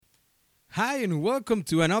Hi, and welcome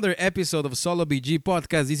to another episode of Solo BG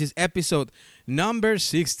Podcast. This is episode number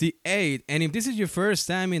 68. And if this is your first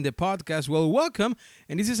time in the podcast, well, welcome.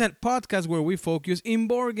 And this is a podcast where we focus in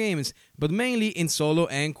board games, but mainly in solo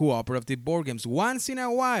and cooperative board games. Once in a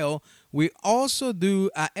while, we also do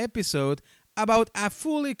an episode about a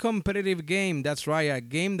fully competitive game. That's right, a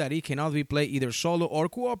game that it cannot be played either solo or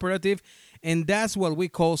cooperative, and that's what we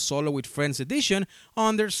call Solo with Friends edition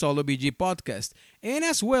under Solo BG Podcast. And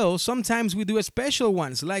as well, sometimes we do a special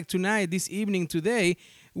ones, like tonight, this evening, today,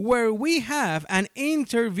 where we have an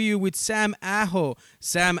interview with Sam Aho.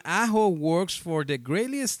 Sam Aho works for the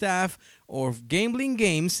Greatly staff of Gambling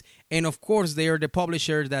Games, and of course, they are the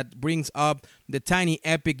publisher that brings up the Tiny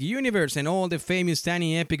Epic universe and all the famous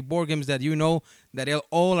Tiny Epic board games that you know that are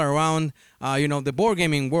all around, the board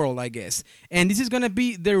gaming world, I guess. And this is going to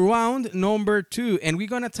be the round number 2, and we're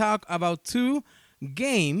going to talk about 2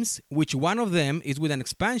 games, which one of them is with an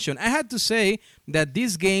expansion. I had to say that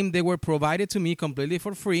this game, they were provided to me completely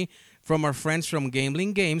for free from our friends from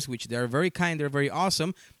Gambling Games, which they're very kind, they're very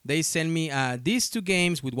awesome. They sent me these 2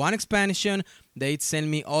 games with 1 expansion. They sent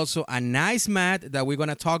me also a nice mat that we're going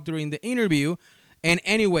to talk during the interview. And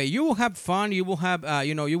anyway, you will have fun, you will have,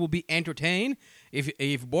 you will be entertained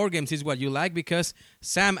if board games is what you like, because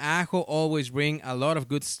Sam Aho always bring a lot of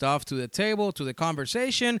good stuff to the table, to the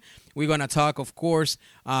conversation. We're going to talk, of course,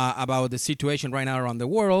 about the situation right now around the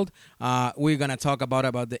world. We're going to talk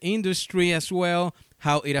about the industry as well,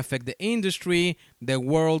 how it affects the industry, the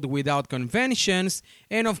world without conventions,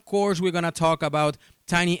 and of course, we're going to talk about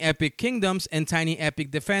Tiny Epic Kingdoms and Tiny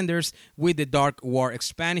Epic Defenders with the Dark War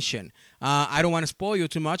expansion. I don't want to spoil you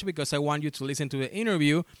too much because I want you to listen to the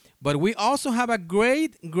interview, but we also have a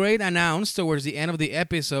great announcement towards the end of the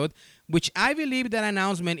episode, which I believe that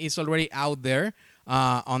announcement is already out there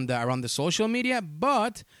around the social media,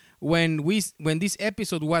 but when this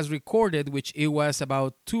episode was recorded, which it was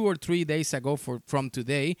about 2 or 3 days ago from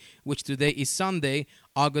today, which today is Sunday,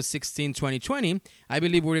 August 16, 2020. I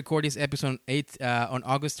believe we record this episode on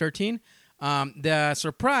August 13. The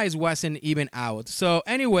surprise wasn't even out. So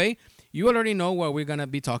anyway, you already know what we're going to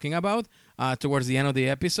be talking about towards the end of the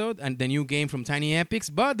episode and the new game from Tiny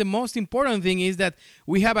Epics. But the most important thing is that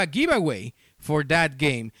we have a giveaway for that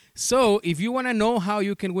game. So if you want to know how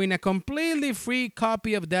you can win a completely free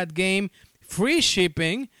copy of that game, free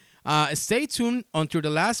shipping, stay tuned until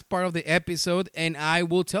the last part of the episode and I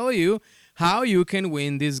will tell you how you can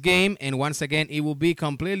win this game. And once again, it will be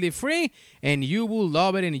completely free and you will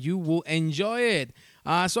love it and you will enjoy it.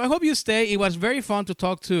 So I hope you stay. It was very fun to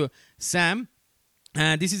talk to Sam.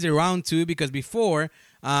 This is a round 2 because before,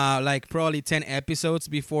 like probably 10 episodes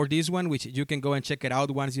before this one, which you can go and check it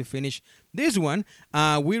out once you finish this one,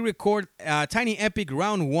 we record Tiny Epic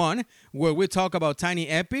Round 1, where we talk about Tiny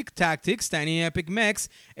Epic Tactics, Tiny Epic Mechs,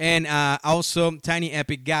 and also Tiny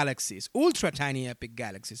Epic Galaxies, Ultra Tiny Epic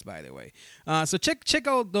Galaxies, by the way. So check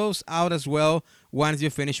out those out as well once you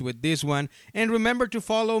finish with this one. And remember to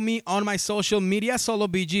follow me on my social media, Solo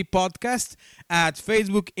BG Podcast, at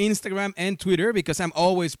Facebook, Instagram, and Twitter, because I'm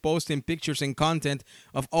always posting pictures and content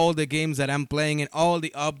of all the games that I'm playing and all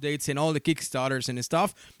the updates and all the Kickstarters and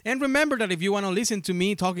stuff. And remember that if you want to listen to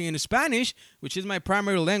me talking in Spanish, which is my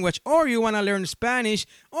primary language, or you want to learn Spanish,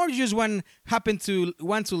 or you just want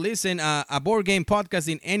to listen a board game podcast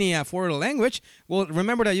in any foreign language, well,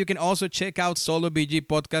 remember that you can also check out Solo BG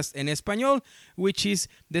Podcast en Español, which is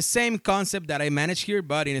the same concept that I manage here,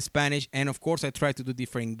 but in Spanish. And of course, I try to do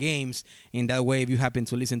different games. In that way, if you happen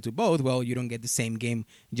to listen to both, well, you don't get the same game,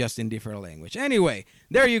 just in different language. Anyway,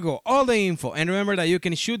 there you go, all the info. And remember that you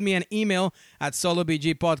can shoot me an email at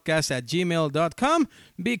solobgpodcast@gmail.com,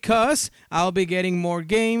 because I'll be getting more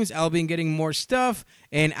games, I'll be getting more stuff,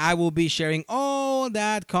 and I will be sharing all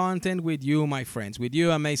that content with you, my friends, with you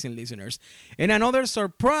amazing listeners. And another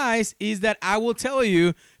surprise is that I will tell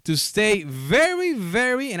you to stay very,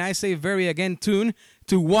 very, and I say very again, tuned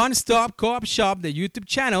to One Stop Co-op Shop, the YouTube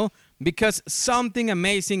channel, because something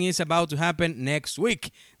amazing is about to happen next week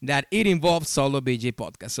that it involves Solo BG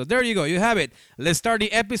Podcast. So there you go, you have it. Let's start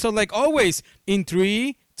the episode like always in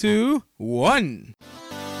 3, 2, 1.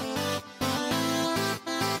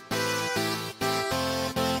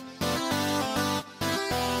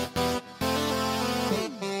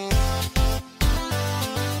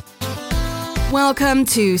 Welcome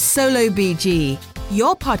to Solo BG,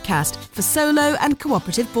 your podcast for solo and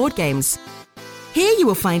cooperative board games. Here you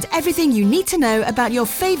will find everything you need to know about your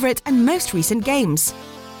favorite and most recent games.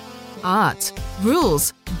 Art,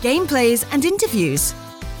 rules, gameplays, and interviews.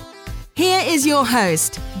 Here is your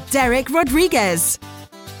host, Derek Rodriguez.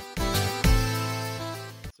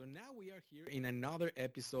 So now we are here in another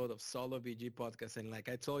episode of Solo BG Podcast. And like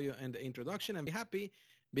I told you in the introduction, I'm happy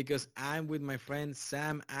because I'm with my friend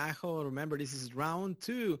Sam Ajo. Remember, this is round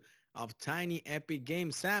 2 of Tiny Epic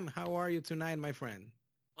Games. Sam, how are you tonight, my friend?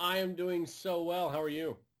 I am doing so well. How are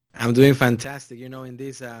you? I'm doing fantastic. You know, in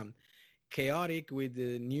this chaotic with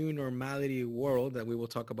the new normality world that we will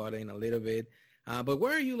talk about in a little bit. But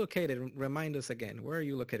where are you located? Remind us again. Where are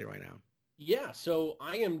you located right now? Yeah, so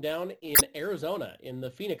I am down in Arizona in the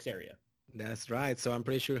Phoenix area. That's right. So I'm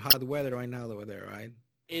pretty sure hot weather right now over there, right?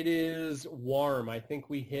 It is warm. I think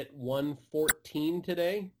we hit 114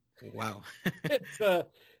 today. Wow.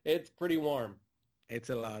 It's pretty warm. It's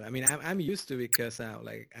a lot. I mean, I'm used to it because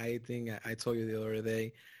like I think I told you the other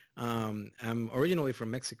day, I'm originally from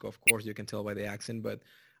Mexico, of course, you can tell by the accent, but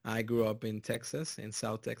I grew up in Texas, in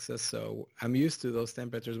South Texas, so I'm used to those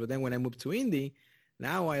temperatures. But then when I moved to Indy,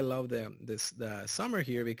 now I love the summer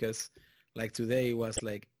here because like today it was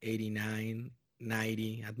like 89,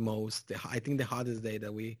 90 at most. I think the hottest day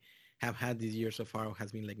that we have had this year so far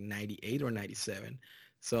has been like 98 or 97.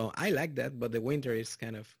 So I like that, but the winter is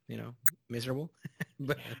kind of, miserable.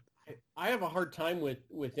 But I have a hard time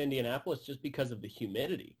with Indianapolis just because of the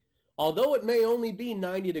humidity. Although it may only be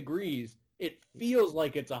 90 degrees, it feels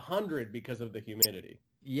like it's 100 because of the humidity.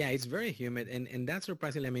 yeah, it's very humid, and that's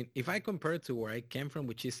surprisingly. I mean, if I compare it to where I came from,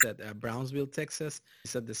 which is at Brownsville, Texas,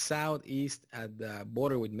 it's at the southeast at the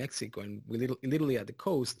border with Mexico, and we literally at the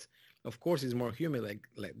coast. Of course, it's more humid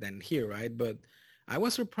like than here, right? But I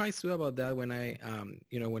was surprised too about that when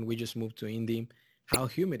when we just moved to Indy, how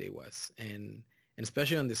humid it was, and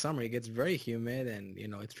especially in the summer, it gets very humid, and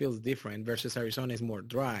it feels different versus Arizona is more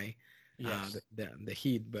dry, Yes. the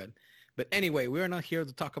heat, but anyway, we are not here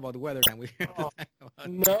to talk about the weather, and we're here to talk about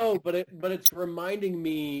No, but it's reminding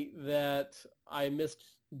me that I missed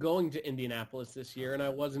going to Indianapolis this year, and I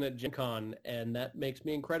wasn't at Gen Con, and that makes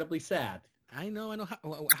me incredibly sad. I know.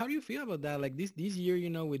 How do you feel about that? Like this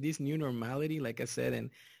year, with this new normality, like I said,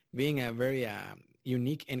 and being a very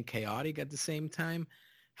unique and chaotic at the same time.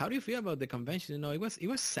 How do you feel about the convention? It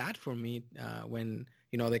was sad for me when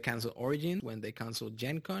they canceled Origin, when they canceled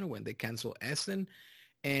Gen Con, when they canceled Essen,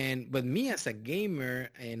 but me as a gamer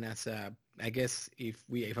and as I guess if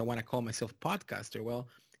I want to call myself podcaster, well,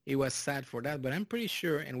 it was sad for that. But I'm pretty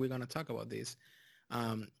sure, and we're gonna talk about this,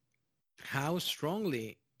 how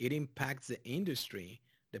strongly it impacts the industry,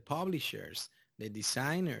 the publishers, the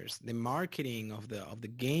designers, the marketing of the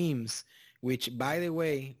games, which, by the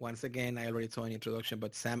way, once again, I already told in the introduction,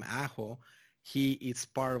 but Sam Ajo, he is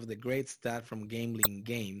part of the great staff from Gambling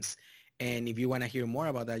Games. And if you want to hear more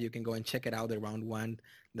about that, you can go and check it out, the round 1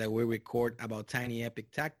 that we record about Tiny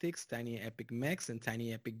Epic Tactics, Tiny Epic Mechs, and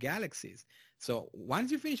Tiny Epic Galaxies. So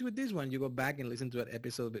once you finish with this one, you go back and listen to that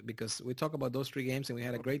episode because we talk about those 3 games and we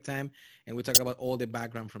had a great time, and we talk about all the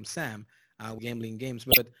background from Sam, Gambling Games.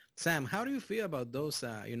 But Sam, how do you feel about those,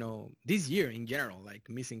 this year in general, like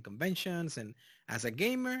missing conventions and as a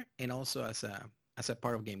gamer and also as a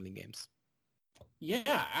part of Gambling Games?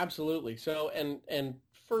 Yeah, absolutely. So, and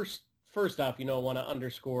first off, I want to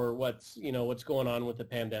underscore what's going on with the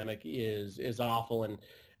pandemic is awful, and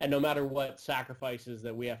no matter what sacrifices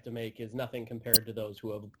that we have to make is nothing compared to those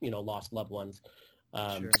who have lost loved ones.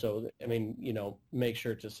 Sure. So I mean, make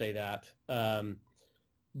sure to say that.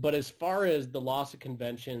 But as far as the loss of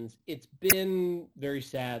conventions, it's been very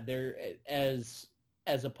sad. As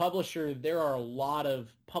a publisher, there are a lot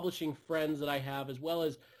of publishing friends that I have, as well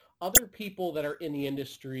as other people that are in the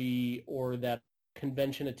industry or that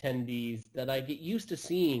convention attendees that I get used to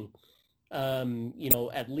seeing,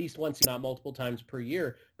 at least once, if not multiple times per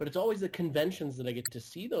year. But it's always the conventions that I get to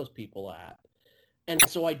see those people at. And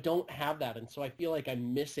so I don't have that. And so I feel like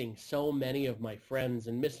I'm missing so many of my friends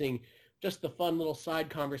and missing just the fun little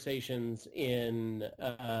side conversations in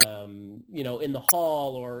the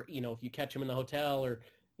hall, or, if you catch them in the hotel, or,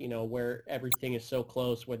 where everything is so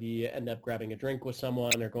close, whether you end up grabbing a drink with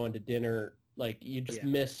someone or going to dinner, like you just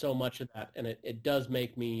miss so much of that. And it does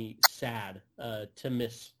make me sad to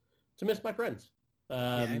miss my friends,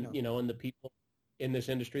 and the people in this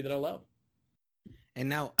industry that I love. And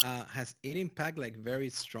now, has it impacted like very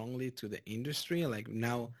strongly to the industry? Like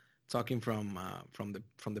now, talking from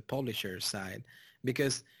the publisher side,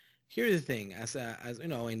 because here's the thing: as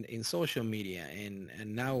in social media and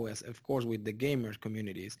now, as of course with the gamer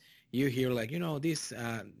communities, you hear like this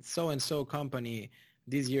so and so company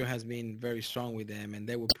this year has been very strong with them, and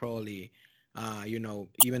they will probably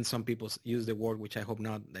even some people use the word, which I hope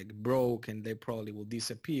not, like broke, and they probably will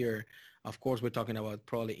disappear. Of course, we're talking about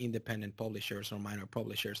probably independent publishers or minor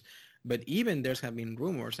publishers. But even there's have been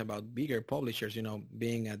rumors about bigger publishers,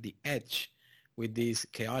 being at the edge with this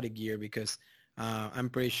chaotic year because I'm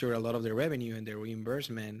pretty sure a lot of the revenue and the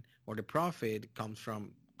reimbursement or the profit comes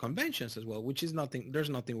from conventions as well, which is nothing. There's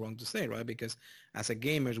nothing wrong to say, right? Because as a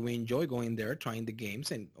gamers, we enjoy going there, trying the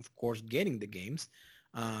games, and of course getting the games.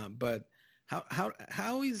 But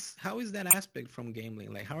how is that aspect from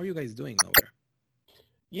gambling? Like, how are you guys doing over there?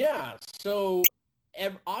 Yeah, so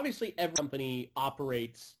obviously every company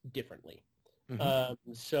operates differently.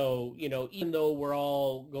 So, even though we're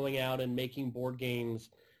all going out and making board games,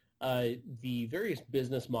 the various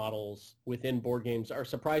business models within board games are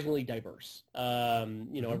surprisingly diverse.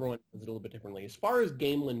 Everyone does it a little bit differently. As far as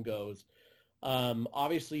Gamelin goes,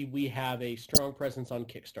 obviously we have a strong presence on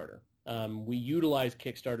Kickstarter. We utilize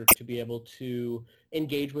Kickstarter to be able to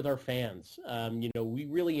engage with our fans. We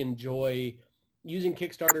really enjoy using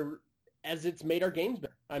Kickstarter as it's made our games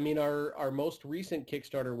better. I mean, our most recent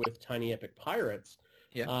Kickstarter with Tiny Epic Pirates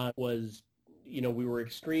was, we were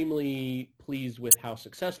extremely pleased with how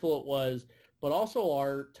successful it was, but also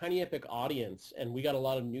our Tiny Epic audience, and we got a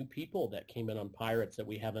lot of new people that came in on Pirates that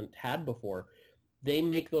we haven't had before. They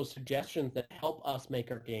make those suggestions that help us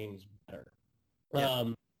make our games better.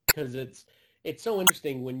 Because it's so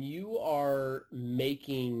interesting when you are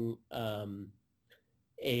making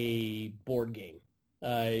a board game.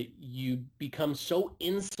 You become so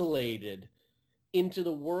insulated into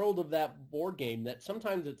the world of that board game that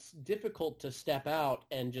sometimes it's difficult to step out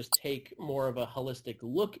and just take more of a holistic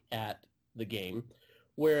look at the game,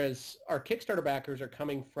 whereas our Kickstarter backers are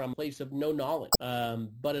coming from a place of no knowledge.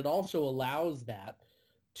 But it also allows that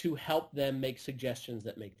to help them make suggestions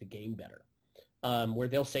that make the game better. Where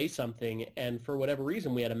they'll say something, and for whatever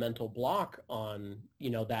reason, we had a mental block on,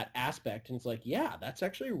 that aspect, and it's like, yeah, that's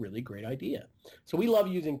actually a really great idea. So we love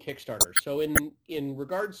using Kickstarter. So in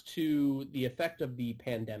regards to the effect of the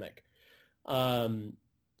pandemic,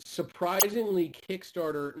 surprisingly,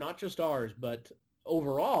 Kickstarter, not just ours, but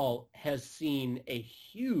overall, has seen a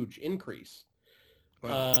huge increase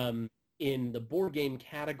in the board game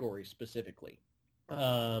category specifically.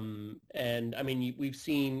 And I mean, we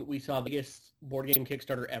saw the biggest board game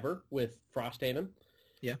Kickstarter ever with Frosthaven.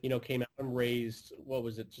 Yeah. Came out and raised, what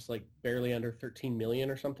was it, just like barely under 13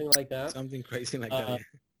 million or something like that. Something crazy like that.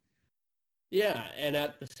 Yeah. And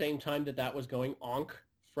at the same time that was going, Ankh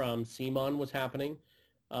from CMON was happening.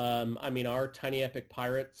 Our Tiny Epic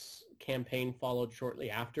Pirates campaign followed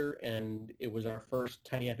shortly after, and it was our first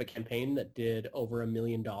Tiny Epic campaign that did over $1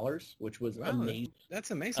 million, which was amazing.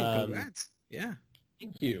 That's amazing. Congrats. Yeah.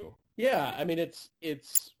 Thank you. Yeah, I mean, it's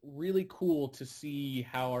really cool to see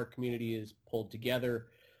how our community is pulled together,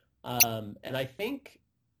 and I think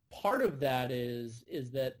part of that is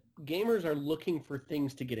that gamers are looking for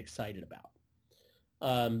things to get excited about.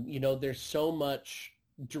 There's so much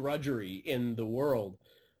drudgery in the world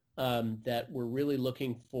that we're really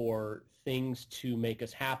looking for things to make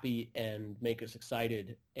us happy and make us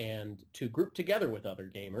excited and to group together with other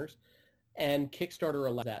gamers, and Kickstarter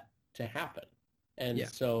allows that to happen. And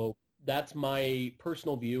so that's my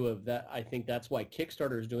personal view of that. I think that's why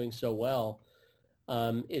Kickstarter is doing so well,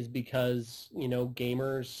 is because,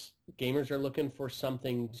 gamers are looking for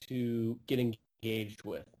something to get engaged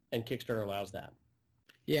with, and Kickstarter allows that.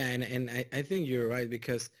 Yeah, and I think you're right,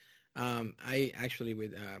 because I actually,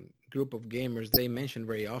 with a group of gamers, they mention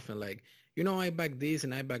very often, like, I back this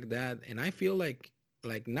and I back that, and I feel like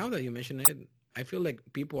now that you mention it, I feel like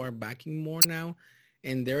people are backing more now.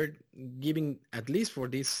 And they're giving, at least for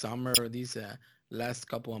this summer or these last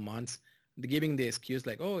couple of months, they're giving the excuse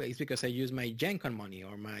like, oh, it's because I use my Gen Con money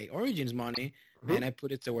or my Origins money, and I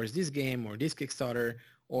put it towards this game or this Kickstarter,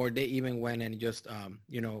 or they even went and just,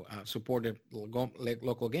 supported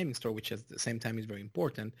local gaming store, which at the same time is very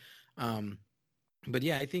important. But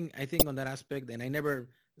yeah, I think on that aspect, and I never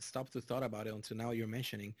stopped to thought about it until now you're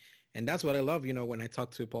mentioning. And that's what I love, when I talk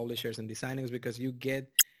to publishers and designers, because you get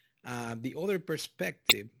the other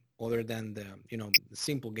perspective other than the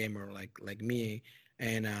simple gamer like me,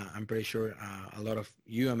 and I'm pretty sure a lot of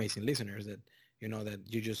you amazing listeners that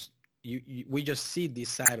that we just see this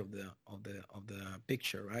side of the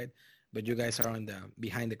picture, right? But you guys are on the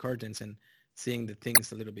behind the curtains and seeing the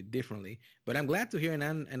things a little bit differently. But I'm glad to hear, and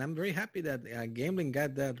I'm very happy that Gamelin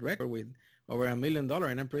got that record with over $1 million,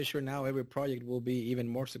 and I'm pretty sure now every project will be even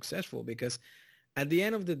more successful, because at the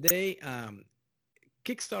end of the day,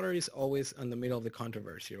 Kickstarter is always in the middle of the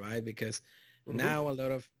controversy, right? Because now a lot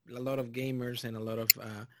of gamers and a lot of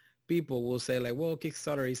people will say like, well,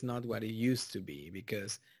 Kickstarter is not what it used to be,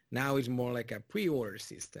 because now it's more like a pre-order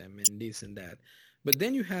system and this and that. But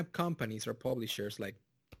then you have companies or publishers like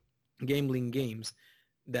Gamelin Games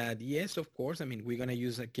that, yes, of course, I mean, we're going to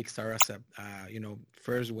use a Kickstarter as a,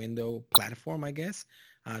 first window platform, I guess,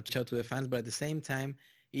 to show to the fans. But at the same time,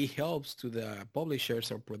 it helps to the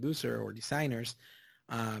publishers or producer or designers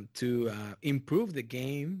to improve the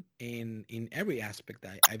game in every aspect.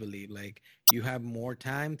 I believe like you have more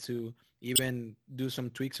time to even do some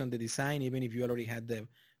tweaks on the design, even if you already had the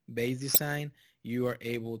base design. You are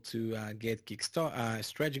able to get kickstart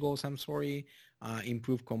stretch goals. I'm sorry,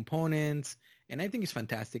 improve components, and I think it's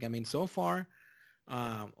fantastic. I mean, so far,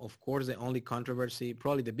 of course, the only controversy,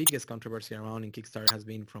 probably the biggest controversy around in Kickstarter has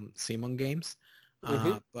been from Simon Games.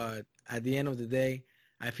 But at the end of the day,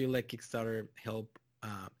 I feel like Kickstarter help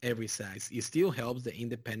every size. It still helps the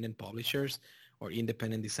independent publishers or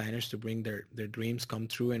independent designers to bring their dreams come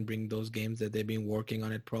true and bring those games that they've been working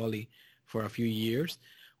on it probably for a few years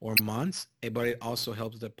or months. But it also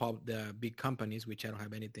helps the big companies, which I don't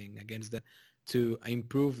have anything against that, to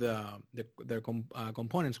improve their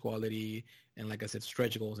components quality and, like I said,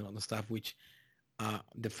 stretch goals and all the stuff, which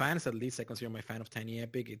the fans, at least I consider my fan of Tiny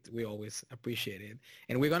Epic, we always appreciate it.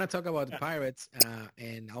 And we're going to talk about Pirates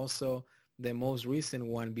and also the most recent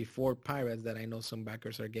one before Pirates that I know some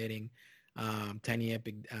backers are getting. Tiny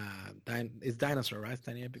Epic, it's Dinosaur, right?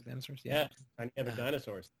 Tiny Epic Dinosaurs? Yeah, Tiny Epic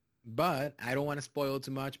Dinosaurs. But I don't want to spoil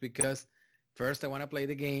too much because first I want to play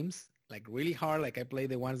the games like really hard, like I play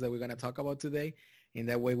the ones that we're going to talk about today. In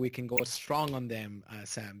that way we can go strong on them,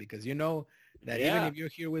 Sam, because you know that even if you're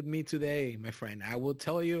here with me today, my friend, I will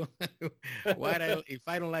tell you if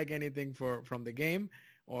I don't like anything from the game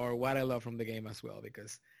or what I love from the game as well,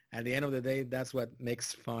 because at the end of the day, that's what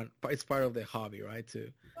makes fun. It's part of the hobby, right? To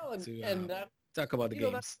talk about the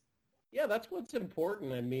games. That's what's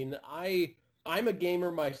important. I mean, I'm a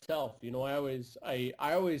gamer myself. You know, I always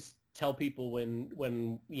tell people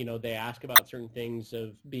when you know they ask about certain things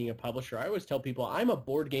of being a publisher, I always tell people I'm a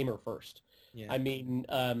board gamer first. Yeah. I mean,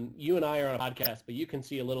 you and I are on a podcast, but you can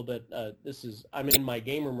see a little bit. I'm in my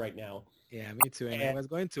game room right now. Yeah, me too. And I was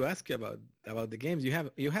going to ask you about the games.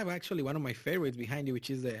 You have actually one of my favorites behind you, which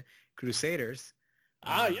is the Crusaders.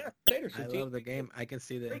 Crusaders. I love the game. I can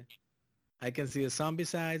see the zombie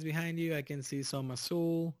sides behind you. I can see some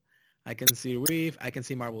Azul. I can see Reef. I can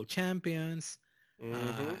see Marvel Champions.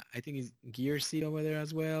 I think it's Gear Seed over there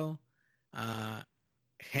as well.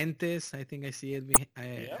 Gentes, I think I see it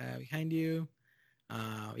behind you.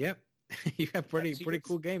 Yep. You have pretty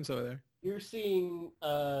cool games over there. You're seeing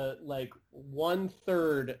like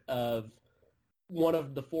 1/3 of one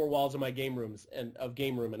of the four walls of my game room, and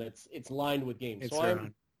it's lined with games.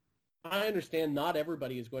 I understand not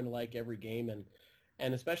everybody is going to like every game,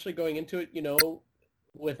 and especially going into it, you know,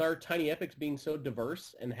 with our Tiny Epics being so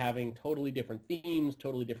diverse and having totally different themes,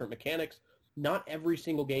 totally different mechanics, not every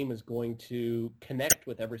single game is going to connect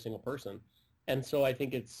with every single person. And so I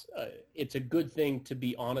think it's a good thing to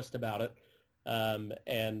be honest about it,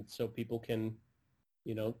 and so people can,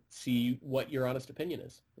 you know, see what your honest opinion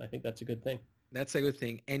is. I think that's a good thing. That's a good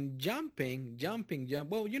thing. And jumping.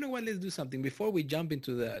 Well, you know what? Let's do something before we jump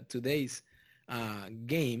into today's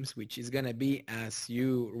games, which is gonna be, as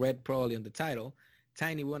you read probably on the title,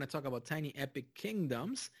 Tiny. We want to talk about Tiny Epic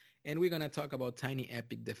Kingdoms, and we're going to talk about Tiny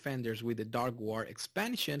Epic Defenders with the Dark War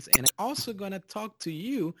expansions, and I'm also going to talk to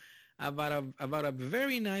you about a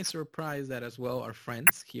very nice surprise that as well our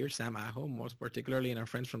friends here, Sam Aho, most particularly, and our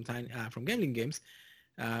friends from Gambling Games,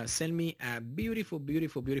 send me a beautiful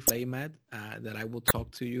playmat that I will talk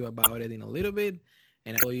to you about it in a little bit,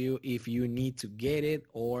 and I'll tell you if you need to get it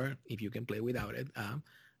or if you can play without it,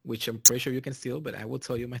 which I'm pretty sure you can still, but I will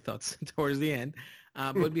tell you my thoughts towards the end.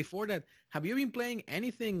 But before that, have you been playing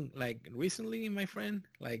anything like recently, my friend?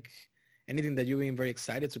 Like anything that you've been very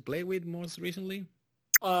excited to play with most recently?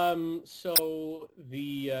 So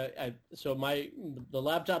the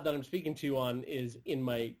laptop that I'm speaking to you on is in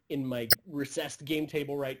my recessed game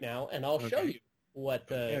table right now, and I'll show you what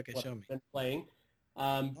I've been playing.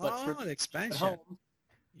 But the expansion. Home,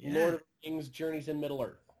 Lord of the Rings: Journeys in Middle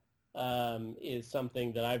Earth is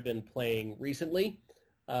something that I've been playing recently.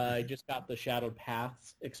 I just got the Shadowed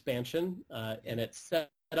Paths expansion, and it's set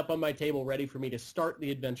up on my table ready for me to start the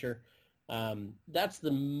adventure. That's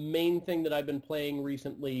the main thing that I've been playing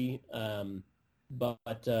recently. When you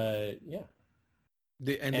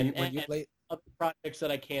play other projects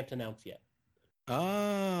that I can't announce yet.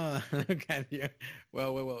 Oh, okay. Yeah.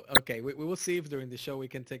 Well. Okay, we will see if during the show we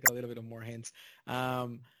can take a little bit of more hints.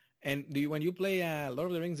 And when you play Lord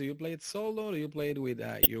of the Rings, do you play it solo? Do you play it with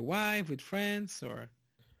your wife, with friends, or?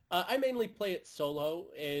 I mainly play it solo,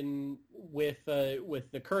 and with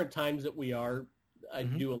the current times that we are, I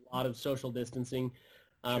do a lot of social distancing,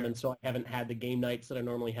 and so I haven't had the game nights that I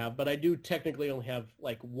normally have. But I do technically only have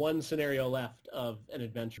like one scenario left of an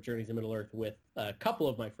adventure, Journeys in Middle Earth, with a couple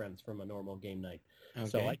of my friends from a normal game night. Okay.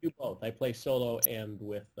 So I do both. I play solo and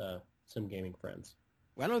with some gaming friends.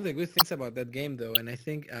 One of the good things about that game, though, and I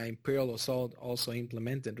think Imperial Assault also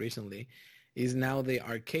implemented recently, is now the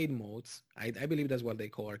arcade modes. I believe that's what they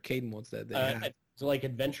call arcade modes that they have. So like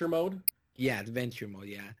adventure mode? Yeah, adventure mode,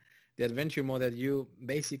 yeah. The adventure mode that you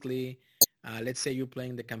basically, let's say you're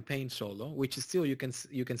playing the campaign solo, which is still you can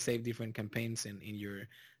save different campaigns in your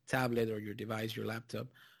tablet or your device, your laptop.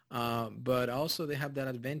 But also they have that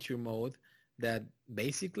adventure mode that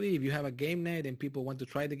basically if you have a game night and people want to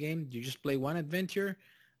try the game, you just play one adventure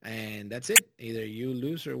and that's it. Either you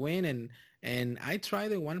lose or win. And I tried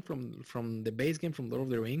the one from the base game from Lord of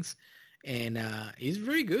the Rings, and it's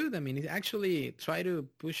very good. I mean, it actually try to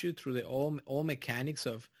push you through the all mechanics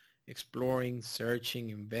of exploring, searching,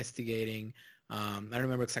 investigating. I don't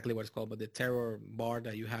remember exactly what it's called, but the terror bar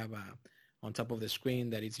that you have on top of the screen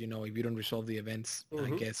that is, if you don't resolve the events, I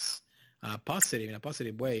guess, positive in a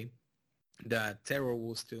positive way, the terror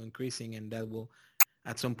will still increasing, and that will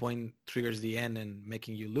at some point triggers the end and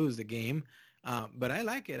making you lose the game. But I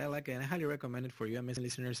like it. I like it. And I highly recommend it for you, amazing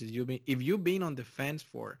listeners. If you've been on the fence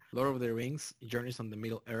for Lord of the Rings, Journeys on the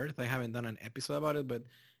Middle Earth, I haven't done an episode about it, but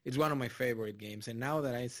it's one of my favorite games. And now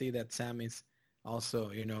that I see that Sam is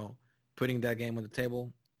also, putting that game on the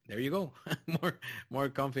table, there you go. more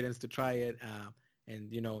confidence to try it.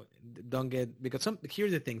 And, don't get, because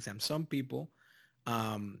here's the thing, Sam, some people,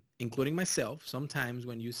 including myself, sometimes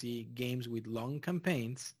when you see games with long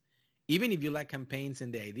campaigns, even if you like campaigns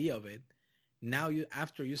and the idea of it, now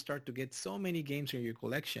after you start to get so many games in your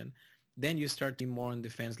collection, then you start to be more on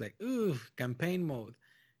defense, like, ooh, campaign mode.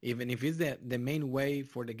 Even if it's the main way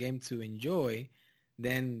for the game to enjoy,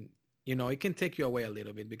 then it can take you away a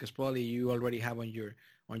little bit, because probably you already have on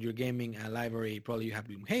your gaming library, probably you have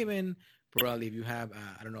Gloomhaven, probably if you have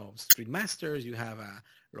I don't know, Street Masters, you have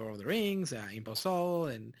Lord of the Rings,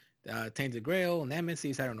 Impulsol, and Tainted Grail,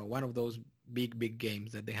 Nemesis, I don't know, one of those big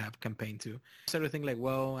games that they have campaign to. Sort of think like,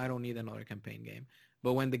 well, I don't need another campaign game.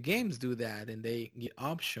 But when the games do that and they get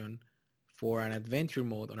option for an adventure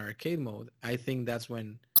mode or arcade mode, I think that's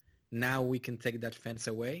when now we can take that fence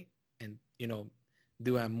away and,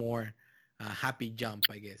 do a more happy jump,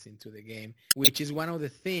 I guess, into the game, which is one of the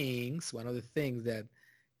things that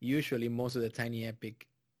usually most of the Tiny Epic,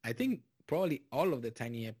 I think probably all of the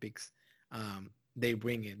Tiny Epics, they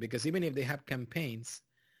bring it, because even if they have campaigns,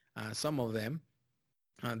 some of them,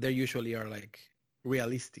 they usually are like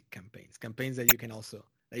realistic campaigns that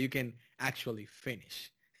you can actually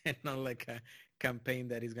finish, and not like a campaign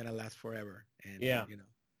that is gonna last forever. And yeah,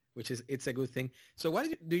 it's a good thing. So what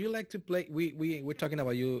do you like to play? We're talking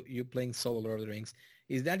about you playing solo Lord of the Rings.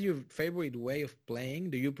 Is that your favorite way of playing?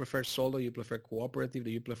 Do you prefer solo? Do you prefer cooperative?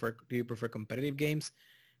 Do you prefer competitive games?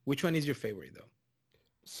 Which one is your favorite, though?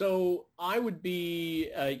 So I would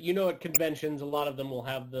be, at conventions, a lot of them will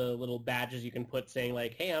have the little badges you can put saying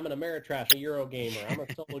like, hey, I'm an Ameritrash, a Euro gamer, I'm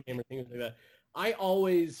a solo gamer, things like that. I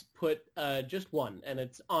always put just one, and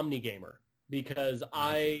it's Omni Gamer, because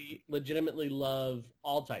I legitimately love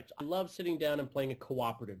all types. I love sitting down and playing a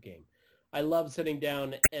cooperative game. I love sitting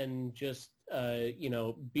down and just,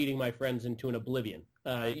 beating my friends into an oblivion,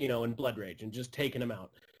 in Blood Rage, and just taking them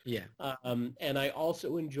out. Yeah. And I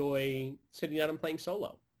also enjoy sitting down and playing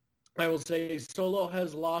solo. I will say solo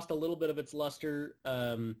has lost a little bit of its luster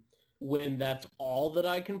when that's all that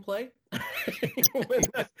I can play.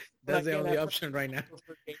 That's the only option right now.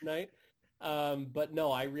 For game night. But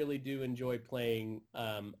no, I really do enjoy playing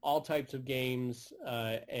all types of games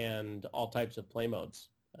and all types of play modes.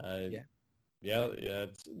 Yeah.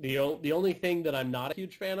 It's the only thing that I'm not a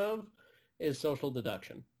huge fan of is social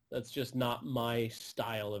deduction. That's just not my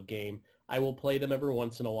style of game. I will play them every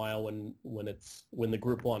once in a while when the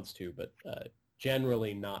group wants to, but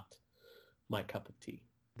generally not my cup of tea.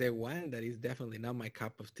 The one that is definitely not my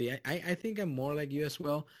cup of tea. I think I'm more like you as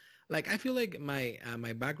well. Like, I feel like my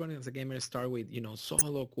background as a gamer start with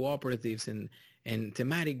solo cooperatives and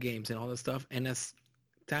thematic games and all that stuff. And as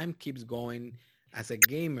time keeps going, as a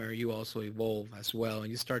gamer, you also evolve as well,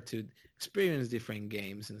 and you start to experience different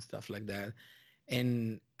games and stuff like that.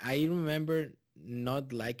 And I remember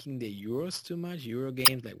not liking the Euros too much, Euro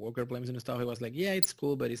games like Worker Placements and stuff. It was like, yeah, it's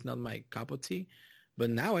cool, but it's not my cup of tea. But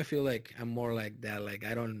now I feel like I'm more like that. Like,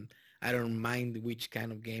 I don't mind which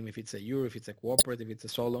kind of game, if it's a Euro, if it's a cooperative, if it's a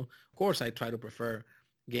solo. Of course, I try to prefer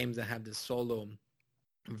games that have the solo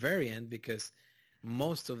variant, because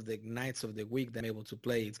most of the nights of the week that I'm able to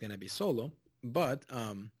play, it's going to be solo. But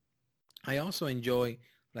I also enjoy,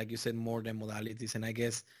 like you said, more than modalities. And I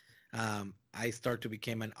guess I start to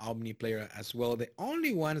become an Omni player as well. The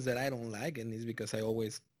only ones that I don't like, and it's because I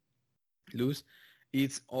always lose,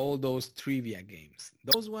 it's all those trivia games.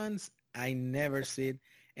 Those ones I never see it.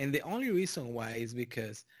 And the only reason why is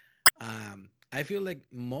because I feel like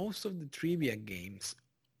most of the trivia games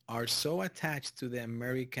are so attached to the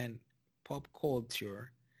American pop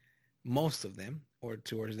culture, most of them, or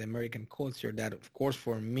towards the American culture, that of course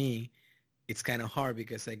for me it's kind of hard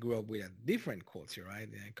because I grew up with a different culture, right?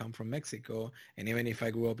 I come from Mexico, and even if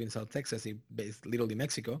I grew up in South Texas, it's literally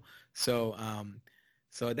Mexico. So,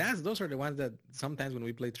 so those are the ones that sometimes when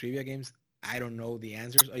we play trivia games, I don't know the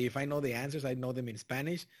answers. Or if I know the answers, I know them in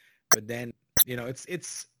Spanish. But then,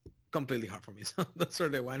 it's completely hard for me. So those are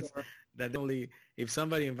the ones that only if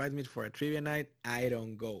somebody invites me for a trivia night, I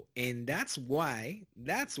don't go. And that's why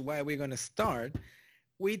we're gonna start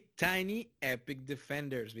with Tiny Epic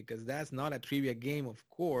Defenders, because that's not a trivia game, of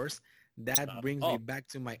course. That brings me back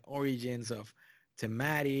to my origins of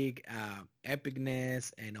thematic,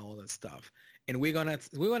 epicness, and all that stuff. And we're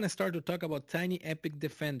gonna start to talk about Tiny Epic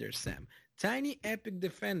Defenders, Sam. Tiny Epic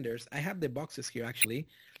Defenders. I have the boxes here actually.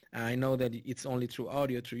 I know that it's only through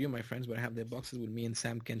audio, through you, my friends, but I have the boxes with me, and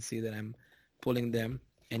Sam can see that I'm pulling them,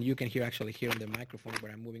 and you can hear on the microphone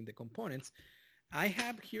where I'm moving the components. I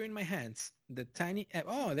have here in my hands the tiny.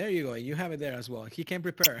 Oh, there you go. You have it there as well. He can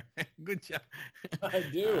prepare. Good job. I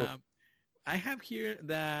do. I have here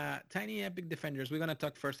the Tiny Epic Defenders. We're gonna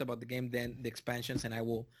talk first about the game, then the expansions, and I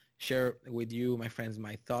will share with you, my friends,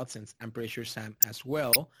 my thoughts, and I'm pretty sure Sam as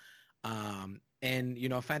well. And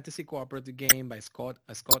fantasy cooperative game by Scott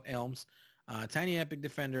Elms. Tiny Epic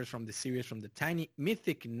Defenders from the series, from the Tiny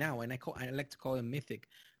Mythic now, and I like to call it Mythic,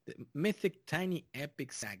 the Mythic Tiny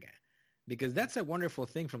Epic Saga, because that's a wonderful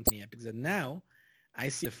thing from Tiny Epics that now I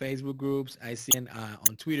see the Facebook groups, I see it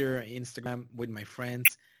on Twitter, Instagram with my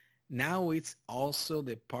friends. Now it's also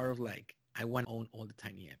the part of like, I want to own all the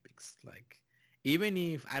Tiny Epics. Like, even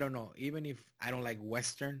if I don't like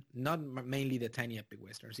Western, not mainly the Tiny Epic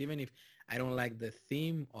Westerns, even if I don't like the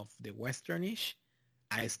theme of the Westernish,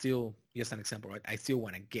 I still, just an example, right? I still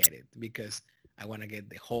want to get it because I want to get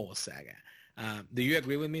the whole saga. Do you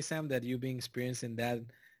agree with me, Sam, that you've been experiencing that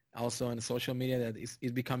also on social media, that it's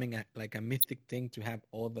becoming like a mythic thing to have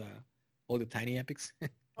all the Tiny Epics?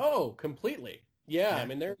 Oh, completely. Yeah. I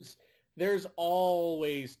mean, there's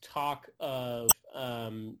always talk of,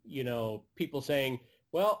 people saying,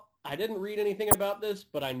 well, I didn't read anything about this,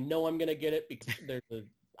 but I know I'm going to get it because there's a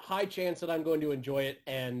high chance that I'm going to enjoy it.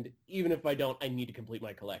 And even if I don't, I need to complete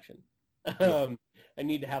my collection. I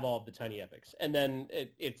need to have all of the Tiny Epics. And then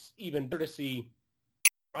it's even better to see,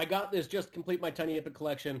 I got this, just complete my Tiny Epic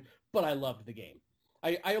collection, but I loved the game.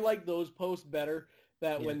 I like those posts better,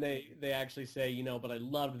 that when they actually say, but I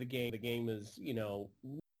loved the game. The game is,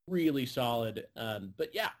 really solid. But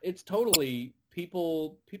yeah, it's totally,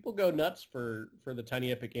 people go nuts for the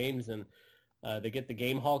Tiny Epic games, and they get the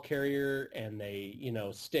Game Hall carrier, and they,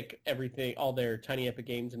 stick everything, all their Tiny Epic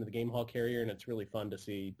games into the Game Hall carrier, and it's really fun to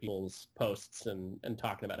see people's posts and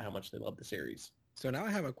talking about how much they love the series. So now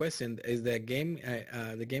I have a question. Is the Game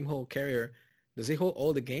Hall carrier, does it hold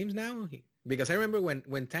all the games now? Because I remember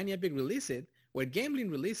when Tiny Epic released it, when Gameblin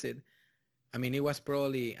released it, I mean, it was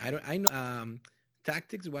probably, I know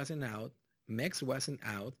Tactics wasn't out, Mechs wasn't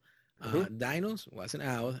out, Dinos wasn't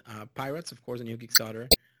out, Pirates, of course, a new Kickstarter,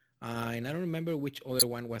 and I don't remember which other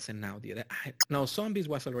one wasn't out yet. No, Zombies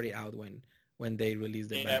was already out when they released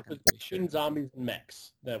the back. It was Zombies and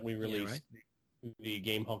Mechs that we released, the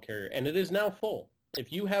Game Hall carrier, and it is now full.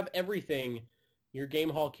 If you have everything, your Game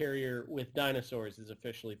Hall carrier with dinosaurs is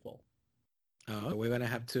officially full. Oh, we're gonna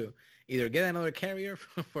have to either get another carrier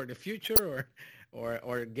for the future, or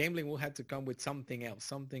Gameblin will have to come with something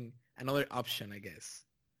else, another option, I guess.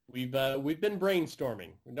 We've been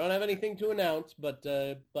brainstorming. We don't have anything to announce, but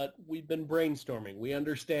we've been brainstorming. We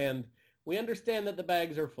understand that the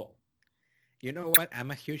bags are full. You know what?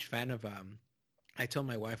 I'm a huge fan of. I told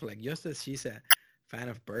my wife, like, just as she's a fan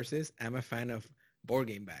of purses, I'm a fan of board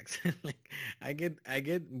game bags. Like, I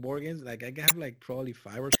get board games. Like, I have like probably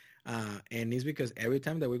 5 or. And it's because every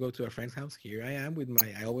time that we go to a friend's house, here I am with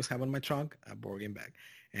I always have on my trunk a board game bag.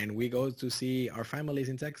 And we go to see our families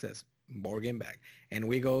in Texas, board game bag. And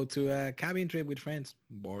we go to a cabin trip with friends,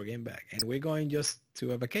 board game bag. And we're going just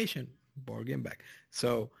to a vacation, board game bag.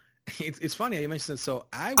 So it's funny you mentioned it. So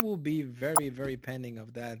I will be very, very pending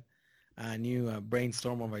of that new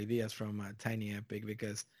brainstorm of ideas from Tiny Epic,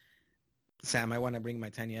 because Sam, I want to bring my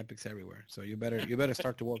Tiny Epics everywhere. So you better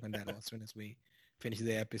start to work on that as soon as we finish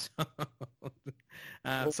the episode.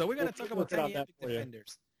 So we're going to talk about Tiny Epic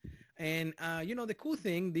Defenders. And, the cool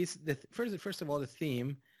thing, first of all, the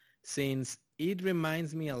theme, since it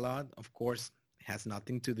reminds me a lot, of course, has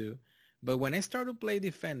nothing to do. But when I started to play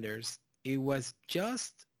Defenders, it was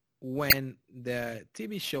just when the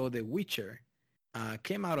TV show The Witcher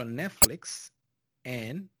came out on Netflix,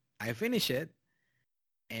 and I finished it.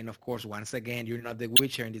 And of course, once again, you're not the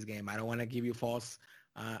Witcher in this game. I don't want to give you false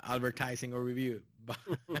advertising or review, but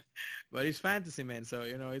but it's fantasy, man. So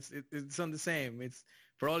it's on the same. It's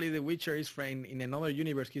probably the Witcher is friend in another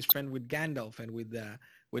universe. He's friend with Gandalf and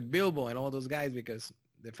with Bilbo and all those guys, because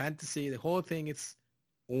the fantasy, the whole thing, it's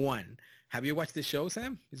one. Have you watched the show,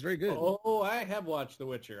 Sam? It's very good. Oh, I have watched The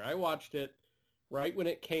Witcher. I watched it right when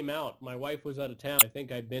it came out. My wife was out of town. I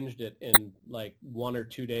think I binged it in like 1 or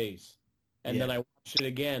 2 days. And then I watched it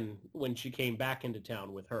again when she came back into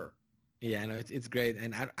town with her. Yeah, no, it's great.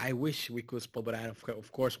 And I wish we could spoil, but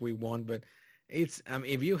of course we won't. But it's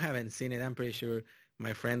if you haven't seen it, I'm pretty sure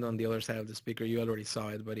my friend on the other side of the speaker, you already saw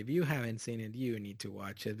it. But if you haven't seen it, you need to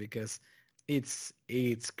watch it, because it's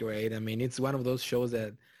great. I mean, it's one of those shows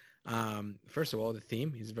that, first of all, the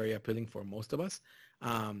theme is very appealing for most of us.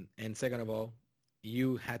 And second of all,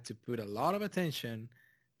 you had to put a lot of attention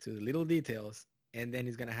to the little details, and then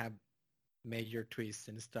it's going to have major twists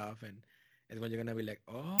and stuff. And it's when you're going to be like,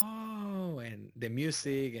 oh, and the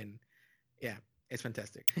music, and yeah, it's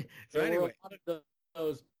fantastic. So there anyway. were a lot of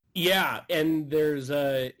those. Yeah, and there's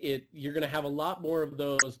you're going to have a lot more of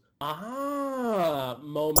those aha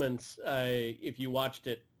moments if you watched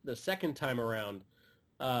it the second time around.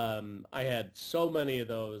 I had so many of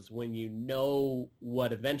those when you know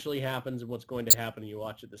what eventually happens and what's going to happen and you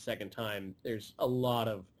watch it the second time. There's a lot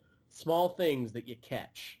of small things that you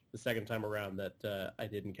catch the second time around that I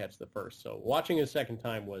didn't catch the first. So watching it a second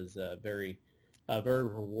time was a very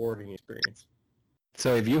rewarding experience.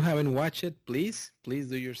 So if you haven't watched it, please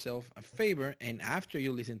do yourself a favor, and after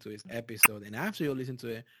you listen to this episode, and after you listen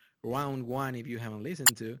to round 1, if you haven't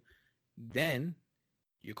listened to, then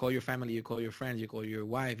you call your family, you call your friends, you call your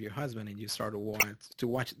wife, your husband, and you start to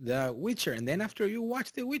watch The Witcher. And then after you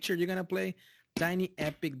watch The Witcher, you're going to play Tiny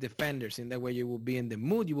Epic Defenders. In that way, you will be in the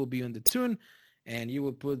mood, you will be on the tune, and you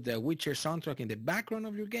will put The Witcher soundtrack in the background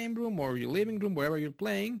of your game room or your living room, wherever you're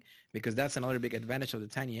playing, because that's another big advantage of the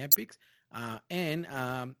Tiny Epics. And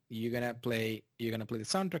you're gonna play the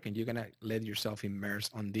soundtrack, and you're gonna let yourself immerse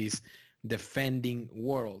on this defending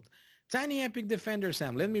world. Tiny Epic Defender,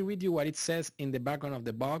 Sam. Let me read you what it says in the background of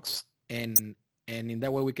the box, and in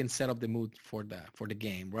that way we can set up the mood for the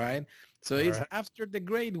game, right? So it's right. After the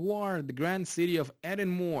Great War, the grand city of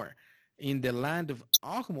Edenmore in the land of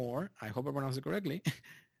Ogmore, I hope I pronounced it correctly,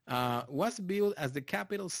 was built as the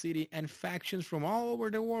capital city, and factions from all over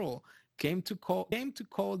the world came to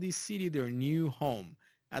call this city their new home.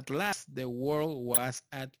 At last, the world was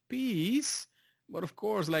at peace, but of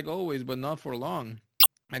course, like always, but not for long.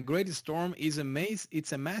 A great storm is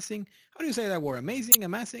amassing. How do you say that word?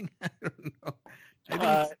 Amassing? I don't know.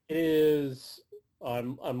 It is.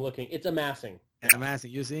 I'm looking. It's amassing.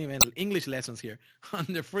 Amassing. You see, man, English lessons here on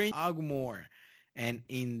the fringe of Ogmore. And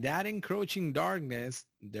in that encroaching darkness,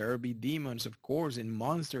 there be demons, of course, and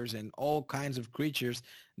monsters and all kinds of creatures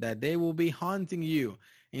that they will be haunting you.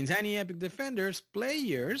 In Tiny Epic Defenders,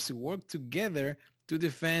 players work together to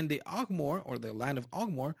defend the Ogmore, or the land of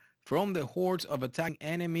Ogmore, from the hordes of attacking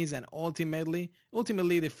enemies, and ultimately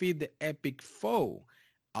defeat the epic foe.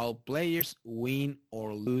 All players win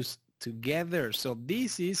or lose together. So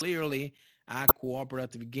this is clearly a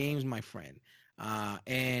cooperative game, my friend.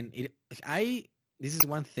 This is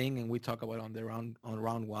one thing, and we talk about on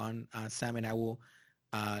round 1. Sam and I will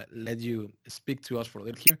let you speak to us for a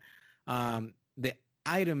little here. The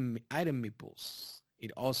item meeples.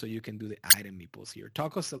 You can do the item meeples here.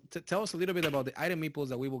 Tell us a little bit about the item meeples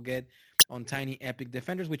that we will get on Tiny Epic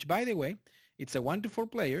Defenders, which, by the way, it's a 1 to 4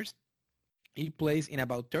 players. It plays in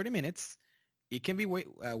about 30 minutes. It can be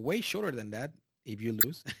way shorter than that if you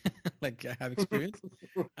lose, like I have experience.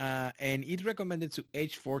 And it's recommended to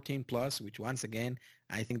age 14 plus, which once again,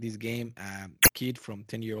 I think this game, kid from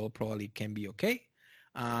 10-year-old probably can be okay.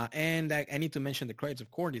 And I need to mention the credits of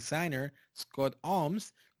core designer, Scott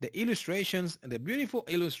Alms, the illustrations, the beautiful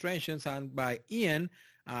illustrations by Ian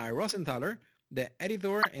Rosenthaler, the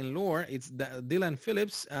editor and lore, it's Dylan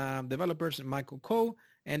Phillips, developers Michael Coe,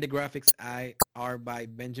 and the graphics are by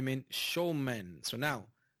Benjamin Schulman. So now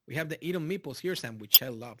we have the item meeples here, Sam, which I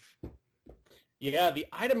love. Yeah, the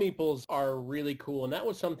item meeples are really cool, and that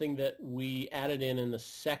was something that we added in the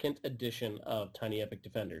second edition of Tiny Epic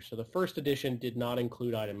Defenders. So the first edition did not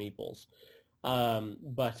include item meeples.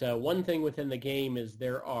 But one thing within the game is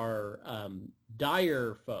there are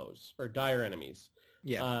dire foes, or dire enemies.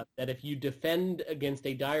 Yeah. That if you defend against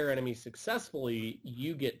a dire enemy successfully,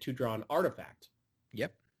 you get to draw an artifact.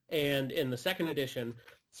 Yep. And in the second edition,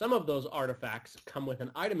 some of those artifacts come with an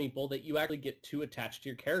item meeple that you actually get to attach to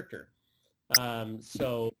your character.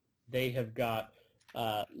 So they have got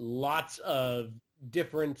lots of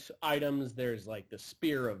different items. There's like the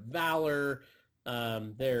Spear of Valor.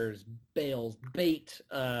 There's Bale's Bait.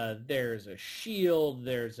 There's a shield.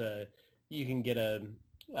 You can get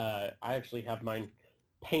I actually have mine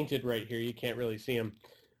painted right here. You can't really see them.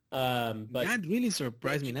 But that really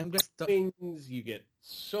surprised me. I'm things, you get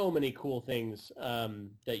so many cool things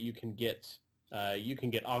that you can get. You can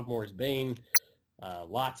get Ogmor's Bane.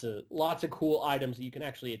 Lots of cool items that you can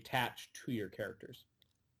actually attach to your characters.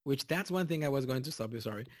 Which that's one thing I was going to stop you.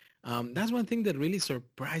 Sorry. That's one thing that really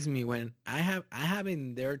surprised me when I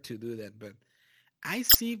haven't dared to do that, but I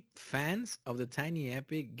see fans of the Tiny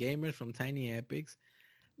Epic gamers from Tiny Epics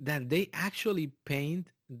that they actually paint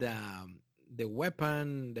the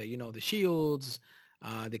weapon, the shields,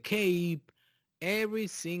 the cape, every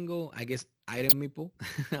single, I guess, item meeple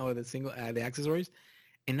or the accessories,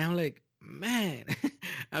 and I'm like, man,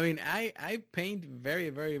 I mean, I paint very,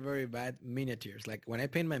 very, very bad miniatures. Like when I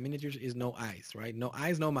paint my miniatures, is no eyes, right? No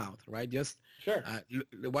eyes, no mouth, right? Just sure.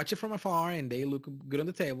 Watch it from afar, and they look good on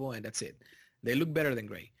the table, and that's it. They look better than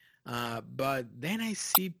gray. But then I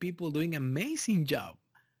see people doing amazing job.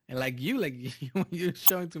 And like you're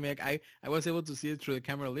showing to me, like I was able to see it through the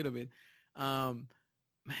camera a little bit.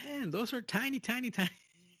 Man, those are tiny, tiny, tiny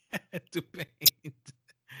to paint.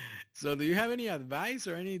 So do you have any advice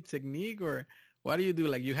or any technique, or what do you do?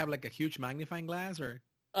 Like you have like a huge magnifying glass, or?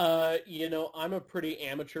 I'm a pretty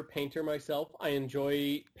amateur painter myself. I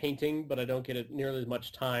enjoy painting, but I don't get it nearly as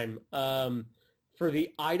much time. For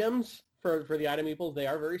the items, for the item meeples, they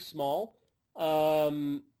are very small.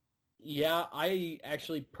 Yeah, I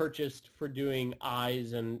actually purchased for doing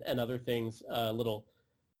eyes and other things a little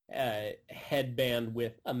headband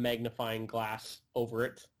with a magnifying glass over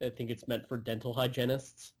it. I think it's meant for dental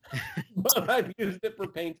hygienists, but I've used it for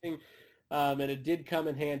painting, and it did come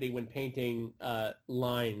in handy when painting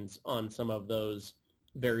lines on some of those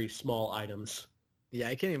very small items. Yeah,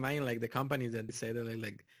 I can imagine like the companies that say that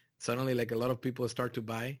like suddenly like a lot of people start to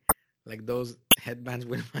buy like those headbands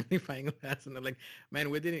with magnifying glass, and they're like, man,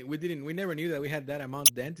 we never knew that we had that amount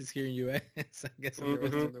of dentists here in US. I guess in the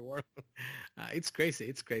rest of the world. It's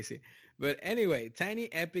crazy. But anyway,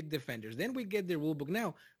 Tiny Epic Defenders. Then we get the rulebook.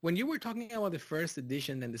 Now, when you were talking about the first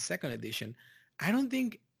edition and the second edition, I don't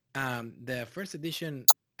think the first edition,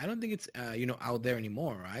 I don't think it's out there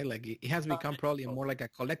anymore, right? Like it has become probably more like a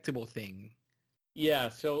collectible thing. Yeah,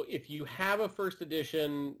 so if you have a first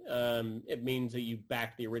edition, it means that you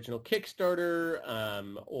backed the original Kickstarter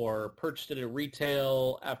or purchased it at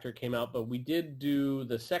retail after it came out. But we did do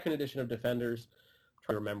the second edition of Defenders. I'm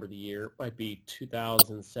trying to remember the year. It might be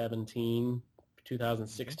 2017,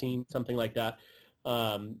 2016, something like that.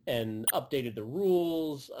 And updated the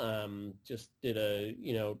rules, just did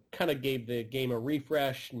kind of gave the game a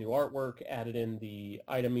refresh, new artwork, added in the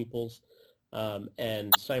item meeples.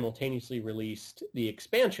 And simultaneously released the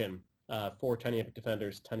expansion for Tiny Epic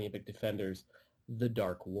Defenders, The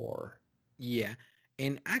Dark War. Yeah,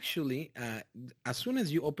 and actually, as soon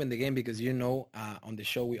as you open the game, because on the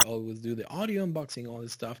show we always do the audio unboxing, all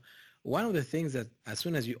this stuff, one of the things that as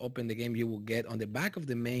soon as you open the game, you will get on the back of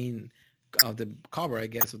the cover, I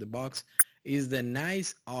guess, of the box, is the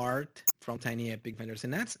nice art from Tiny Epic Defenders.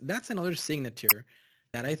 And that's another signature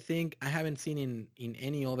that I think I haven't seen in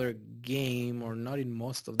any other game, or not in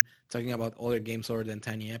most of them, talking about other games other than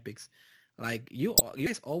Tiny Epics. Like you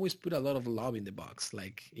guys always put a lot of love in the box,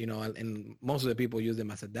 like, and most of the people use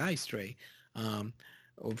them as a dice tray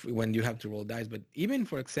when you have to roll dice. But even,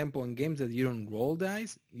 for example, in games that you don't roll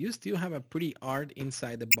dice, you still have a pretty art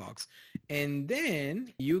inside the box. And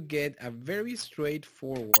then you get a very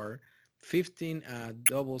straightforward 15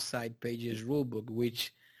 double-side pages rulebook,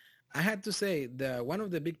 which I had to say, one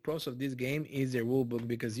of the big pros of this game is the rulebook,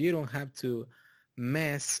 because you don't have to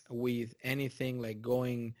mess with anything like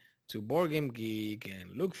going to Board Game Geek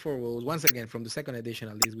and look for rules. Once again, from the second edition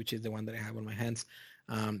at least, which is the one that I have on my hands,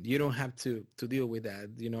 you don't have to deal with that.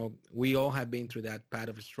 We all have been through that path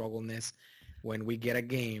of struggleness when we get a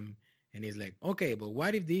game and it's like, okay, but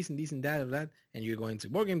what if this and this and that or that? And you're going to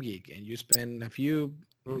Board Game Geek and you spend a few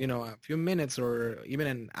minutes or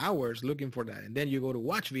even hours looking for that, and then you go to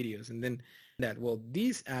watch videos, and then that. Well,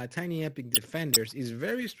 these Tiny Epic Defenders is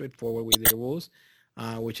very straightforward with the rules,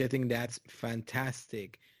 which I think that's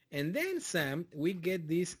fantastic. And then, Sam, we get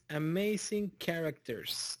these amazing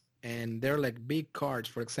characters, and they're like big cards.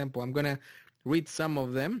 For example, I'm gonna read some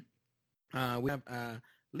of them. We have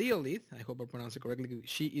Leolith. I hope I pronounced it correctly.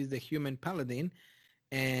 She is the human paladin,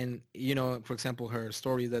 and for example, her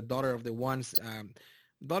story is the daughter of once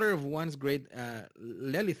great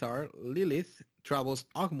Lilith travels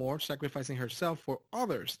Ogmore, sacrificing herself for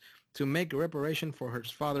others to make reparation for her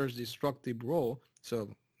father's destructive role. So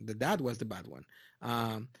the dad was the bad one.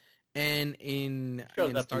 And in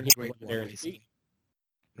Starting Great War, basically.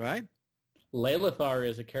 right? Lalithar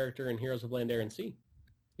is a character in Heroes of Land, Air, and Sea.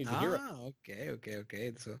 He's a hero.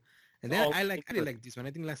 Okay. So, and then I really like this one.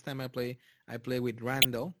 I think last time I play with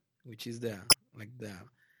Randall, which is the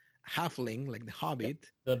halfling, like the Hobbit.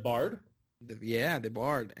 The Bard. The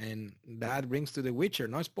Bard, and that brings to The Witcher.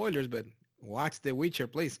 No spoilers, but watch The Witcher,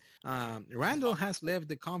 please. Randall has left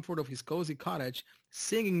the comfort of his cozy cottage,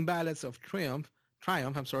 singing ballads of triumph,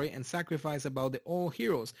 and sacrifice about the old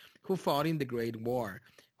heroes who fought in the Great War,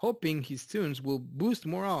 hoping his tunes will boost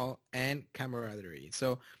morale and camaraderie.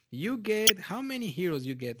 So you get, how many heroes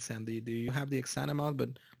you get, Sam? Do you have the exact amount?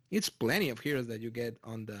 But it's plenty of heroes that you get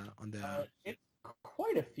on the. It's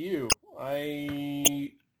quite a few.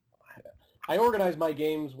 I organize my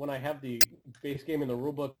games when I have the base game and the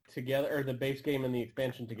rulebook together, or the base game and the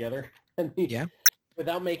expansion together, and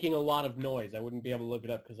without making a lot of noise. I wouldn't be able to look it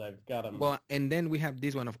up because I've got them. Well, and then we have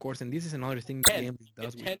this one, of course, and this is another thing the game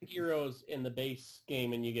does. 10 heroes in the base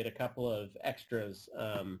game, and you get a couple of extras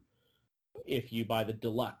if you buy the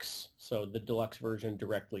deluxe. So the deluxe version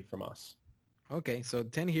directly from us. Okay, so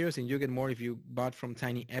 10 heroes, and you get more if you bought from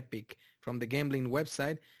Tiny Epic, from the Gambling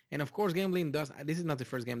website. And of course, Gambling does, this is not the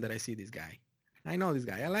first game that I see this guy. I know this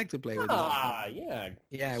guy. I like to play with him. Yeah.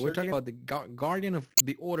 Yeah, we're talking about the Guardian of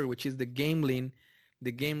the Order, which is the Gambling,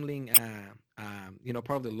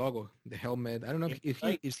 part of the logo, the helmet. I don't know if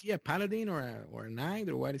is he a paladin or a knight,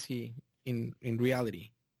 or what is he in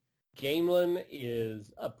reality? Gamelin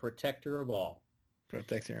is a protector of all.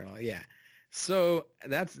 Protector of all, yeah. So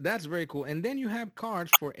that's very cool. And then you have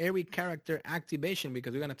cards for every character activation,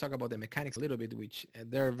 because we're going to talk about the mechanics a little bit, which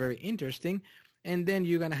they're very interesting. And then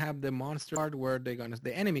you're going to have the monster card where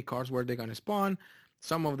the enemy cards where they're going to spawn.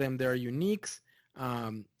 Some of them, they're uniques,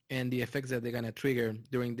 and the effects that they're going to trigger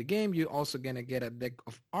during the game. You're also going to get a deck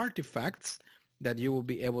of artifacts that you will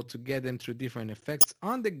be able to get them through different effects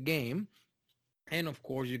on the game. And of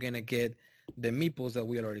course, you're going to get the meeples that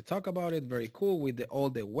we already talked about. It very cool with all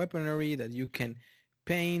the weaponry that you can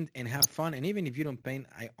paint and have fun. And even if you don't paint,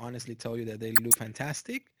 I honestly tell you that they look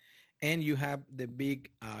fantastic. And you have the big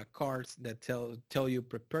cards that tell you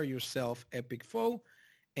prepare yourself, epic foe.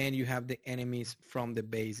 And you have the enemies from the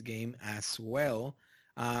base game as well.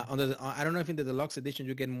 I don't know if in the deluxe edition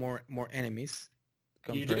you get more enemies.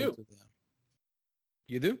 You do.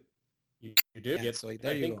 You do? You do. Yeah, so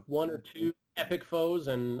there you go. One or two epic foes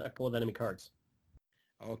and a couple of enemy cards.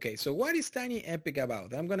 Okay, so what is Tiny Epic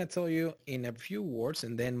about? I'm going to tell you in a few words,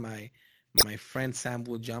 and then my friend Sam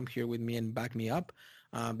will jump here with me and back me up,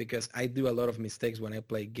 because I do a lot of mistakes when I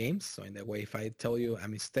play games. So in that way, if I tell you a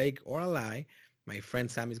mistake or a lie, my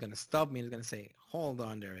friend Sam is going to stop me and is going to say, hold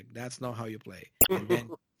on, Derek, that's not how you play. And then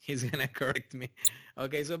he's going to correct me.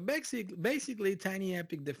 Okay, so basically Tiny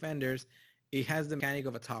Epic Defenders, it has the mechanic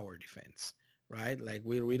of a tower defense, right? Like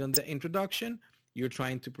we read on the introduction, you're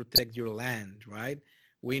trying to protect your land, right?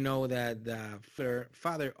 We know that the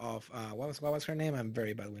father of, what was her name? I'm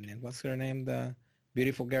very bad with names. What's her name? The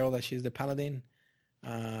beautiful girl that she's the paladin?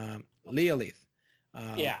 Leolith.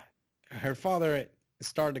 Yeah. Her father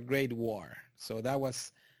started a great war. So that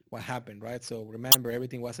was what happened, right? So remember,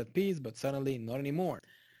 everything was at peace, but suddenly not anymore.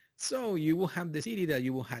 So you will have the city that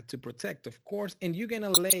you will have to protect, of course, and you're going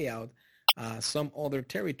to lay out some other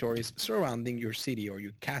territories surrounding your city or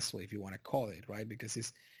your castle, if you want to call it, right? Because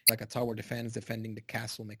it's like a tower defense defending the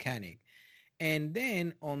castle mechanic. And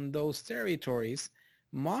then on those territories,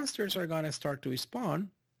 monsters are going to start to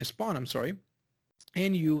spawn,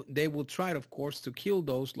 and they will try, of course, to kill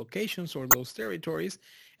those locations or those territories,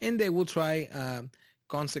 and they will try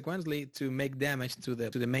consequently to make damage to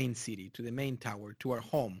the main city, to the main tower, to our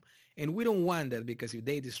home. And we don't want that, because if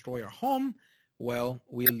they destroy our home, well,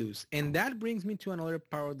 we lose. And that brings me to another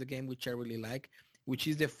part of the game which I really like, which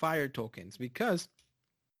is the fire tokens, because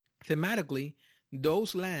thematically,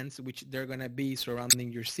 those lands which they're going to be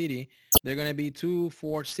surrounding your city, they're going to be 2,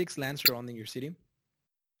 4, 6 lands surrounding your city.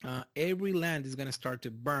 Every land is going to start to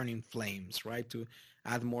burn in flames, right, to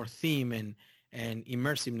add more theme and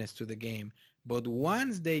immersiveness to the game. But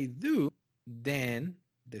once they do, then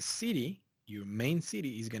the city, your main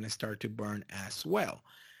city, is going to start to burn as well.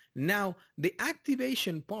 Now, the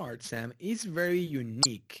activation part, Sam, is very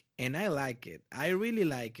unique, and I like it. I really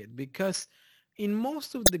like it, because in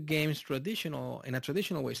most of the games, in a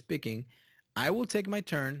traditional way speaking, I will take my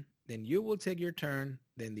turn, then you will take your turn,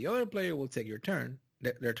 then the other player will take their turn,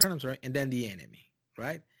 and then the enemy,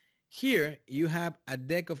 right? Here, you have a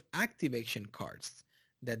deck of activation cards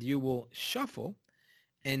that you will shuffle,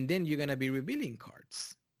 and then you're going to be revealing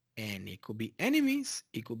cards. And it could be enemies,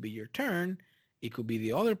 it could be your turn, it could be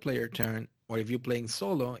the other player turn, or if you're playing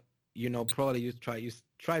solo, probably you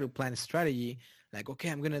try to plan a strategy like, okay,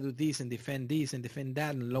 I'm going to do this and defend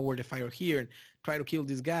that and lower the fire here and try to kill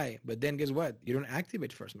this guy. But then guess what? You don't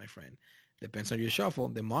activate first, my friend. Depends on your shuffle.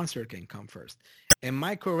 The monster can come first. Am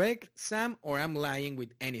I correct, Sam, or I'm lying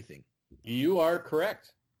with anything? You are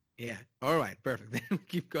correct. Yeah. All right. Perfect. Then we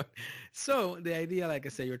keep going. So the idea, like I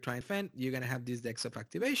said, you're trying to defend. You're going to have these decks of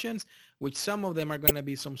activations, which some of them are going to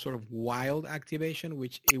be some sort of wild activation,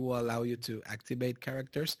 which it will allow you to activate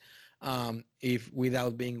characters if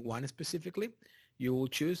without being one specifically. You will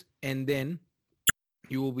choose. And then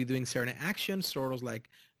you will be doing certain actions, sort of like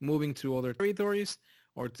moving to other territories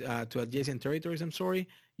or to adjacent territories,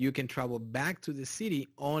 You can travel back to the city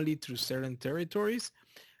only through certain territories.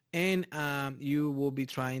 And you will be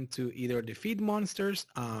trying to either defeat monsters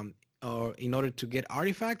or in order to get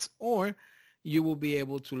artifacts, or you will be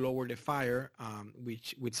able to lower the fire,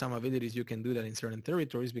 which with some abilities you can do that in certain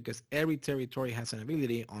territories because every territory has an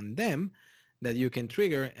ability on them that you can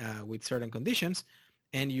trigger with certain conditions,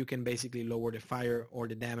 and you can basically lower the fire or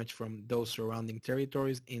the damage from those surrounding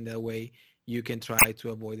territories. In that way, you can try to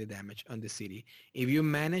avoid the damage on the city. If you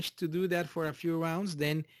manage to do that for a few rounds,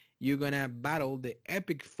 then you're going to battle the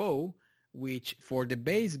epic foe, which for the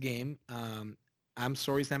base game, I'm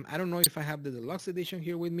sorry, Sam, I don't know if I have the deluxe edition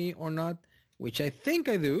here with me or not, which I think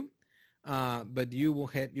I do. But you will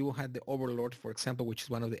have the Overlord, for example, which is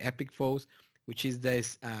one of the epic foes, which is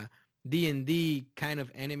this D&D kind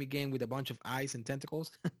of enemy game with a bunch of eyes and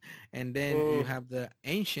tentacles. And then you have the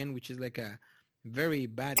Ancient, which is like a very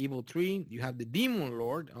bad evil tree. You have the Demon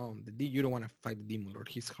Lord. You don't want to fight the Demon Lord.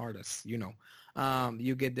 He's hard as you know.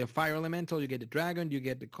 You get the Fire Elemental. You get the Dragon. You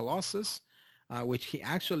get the Colossus, which he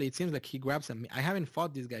actually, it seems like he grabs I haven't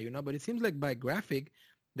fought this guy, but it seems like by graphic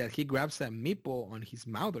that he grabs a meeple on his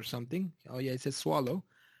mouth or something. Oh yeah, it says swallow.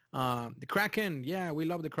 The Kraken. Yeah, we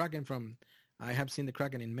love the Kraken I have seen the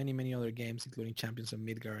Kraken in many, many other games, including Champions of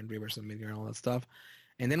Midgard and Rivers of Midgard and all that stuff.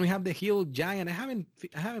 And then we have the Hill Giant. I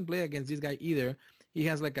haven't played against this guy either. He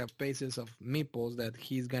has like a spaces of meeples that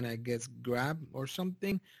he's gonna grab or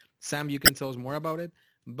something. Sam, you can tell us more about it.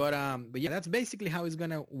 But yeah, that's basically how it's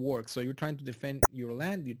gonna work. So you're trying to defend your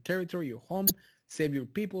land, your territory, your home, save your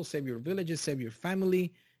people, save your villages, save your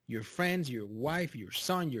family, your friends, your wife, your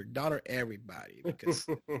son, your daughter, everybody, because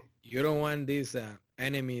you don't want these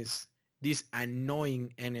enemies, these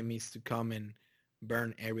annoying enemies, to come and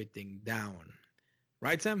burn everything down.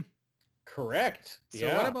 Right, Sam? Correct. So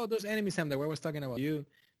what about those enemies, Sam, that we was talking about?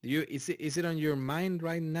 Is it on your mind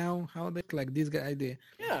right now? How they like this guy, the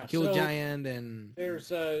Hill Giant, and there's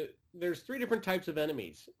 3 different types of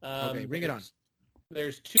enemies. Okay, bring it on.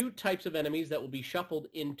 There's 2 types of enemies that will be shuffled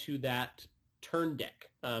into that turn deck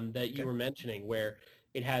that you were mentioning, where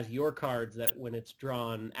it has your cards that when it's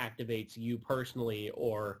drawn activates you personally,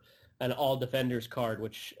 or an all defenders card,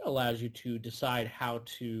 which allows you to decide how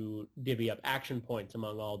to divvy up action points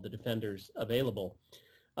among all the defenders available.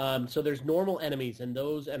 So there's normal enemies, and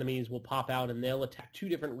those enemies will pop out and they'll attack 2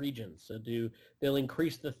 different regions. So they'll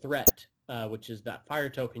increase the threat, which is that fire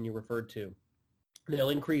token you referred to. They'll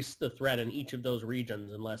increase the threat in each of those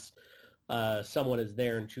regions unless someone is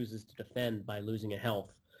there and chooses to defend by losing a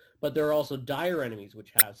health. But there are also dire enemies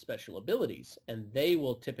which have special abilities, and they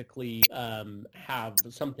will typically have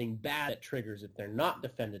something bad that triggers if they're not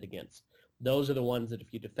defended against. Those are the ones that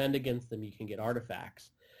if you defend against them, you can get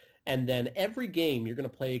artifacts. And then every game you're going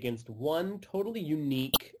to play against one totally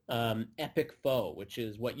unique epic foe, which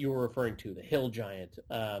is what you were referring to, the Hill Giant,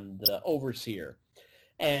 the Overseer.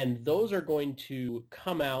 And those are going to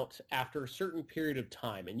come out after a certain period of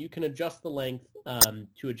time, and you can adjust the length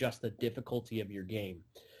to adjust the difficulty of your game.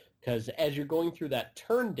 Because as you're going through that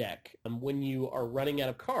turn deck, when you are running out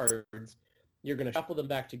of cards, you're going to shuffle them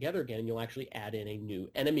back together again, and you'll actually add in a new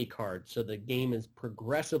enemy card. So the game is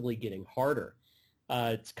progressively getting harder.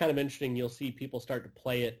 It's kind of interesting. You'll see people start to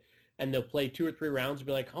play it, and they'll play 2 or 3 rounds and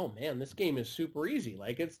be like, oh, man, this game is super easy.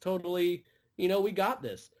 Like, it's totally, we got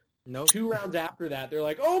this. Nope. 2 rounds after that, they're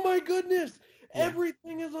like, oh, my goodness,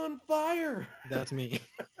 everything is on fire. That's me.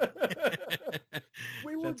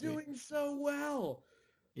 We were doing so well.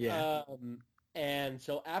 Yeah. And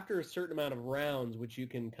so after a certain amount of rounds, which you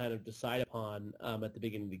can kind of decide upon at the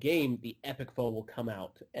beginning of the game, the epic foe will come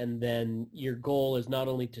out. And then your goal is not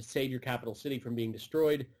only to save your capital city from being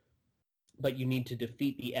destroyed, but you need to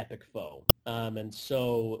defeat the epic foe. And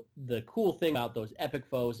so the cool thing about those epic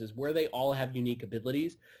foes is where they all have unique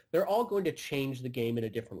abilities, they're all going to change the game in a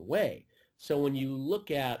different way. So when you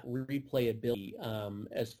look at replayability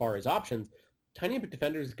as far as options, Tiny Epic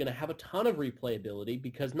Defenders is going to have a ton of replayability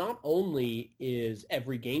because not only is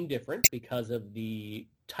every game different because of the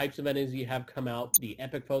types of enemies you have come out, the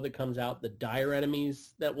epic foe that comes out, the dire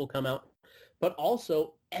enemies that will come out, but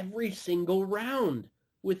also every single round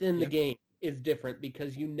within the game is different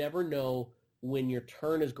because you never know when your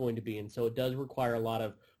turn is going to be. And so it does require a lot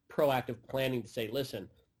of proactive planning to say, listen,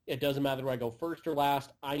 it doesn't matter whether I go first or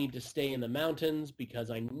last. I need to stay in the mountains because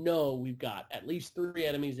I know we've got at least 3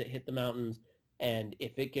 enemies that hit the mountains. And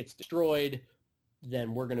if it gets destroyed,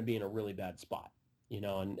 then we're going to be in a really bad spot,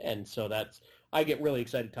 and so I get really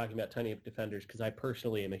excited talking about Tiny Epic Defenders because I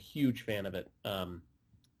personally am a huge fan of it.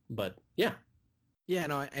 But yeah. Yeah,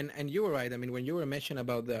 no, and you were right. I mean, when you were mentioning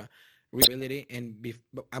about the replayability,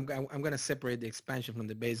 I'm going to separate the expansion from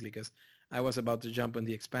the base because I was about to jump on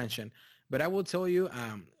the expansion. But I will tell you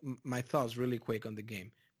my thoughts really quick on the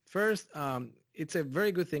game. First, it's a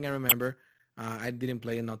very good thing I remember. I didn't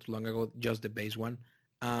play it not too long ago, just the base one.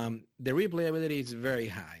 The replayability is very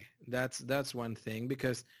high. That's one thing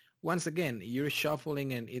because once again, you're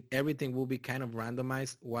shuffling and everything will be kind of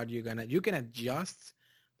randomized. You can adjust,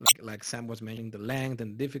 like Sam was mentioning, the length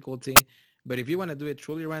and difficulty. But if you want to do it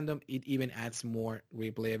truly random, it even adds more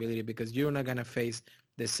replayability because you're not going to face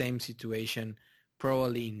the same situation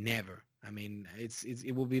probably never. I mean,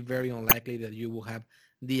 it will be very unlikely that you will have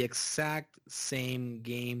the exact same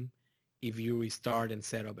game if you restart and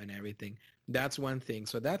set up and everything. That's one thing.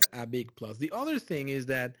 So that's a big plus. The other thing is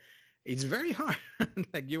that it's very hard.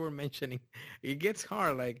 Like you were mentioning, it gets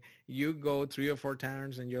hard. Like you go 3 or 4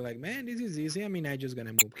 turns and you're like, man, this is easy. I mean, I just going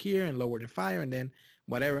to move here and lower the fire and then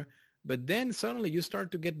whatever. But then suddenly you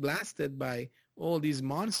start to get blasted by all these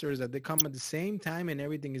monsters that they come at the same time and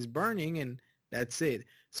everything is burning and that's it.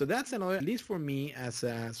 So that's another, at least for me as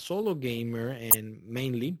a solo gamer and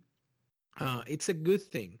mainly, it's a good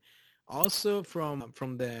thing. Also from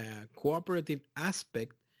the cooperative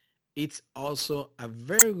aspect, it's also a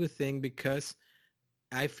very good thing because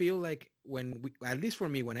I feel like at least for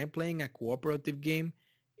me, when I'm playing a cooperative game,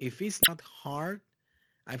 if it's not hard,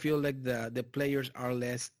 I feel like the players are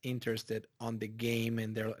less interested on the game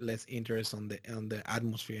and they're less interested on the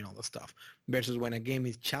atmosphere and all the stuff. Versus when a game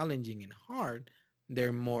is challenging and hard,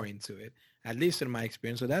 they're more into it, at least in my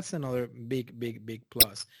experience. So that's another big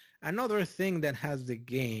plus. Another thing that has the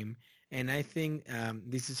game, and I think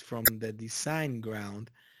this is from the design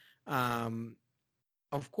ground,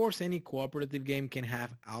 of course any cooperative game can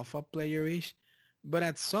have alpha player-ish, but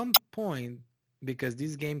at some point, because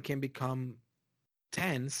this game can become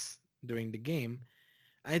tense during the game,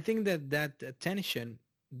 I think that tension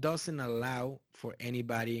doesn't allow for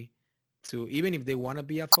anybody to, even if they want to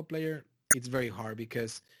be alpha player, it's very hard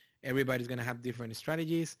because everybody's going to have different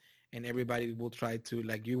strategies and everybody will try to,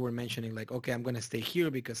 like you were mentioning, like, okay, I'm going to stay here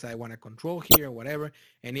because I want to control here or whatever.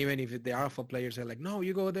 And even if the alpha players are like, no,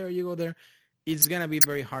 you go there, it's going to be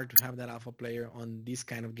very hard to have that alpha player on these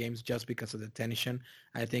kind of games just because of the tension.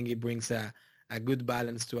 I think it brings a good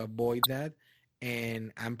balance to avoid that.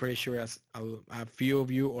 And I'm pretty sure as a few of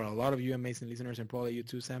you or a lot of you amazing listeners, and probably you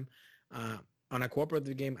too, Sam, on a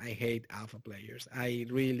cooperative game, I hate alpha players. I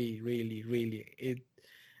really,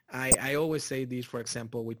 I always say this, for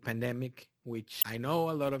example, with Pandemic, which I know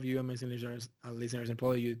a lot of you amazing listeners, and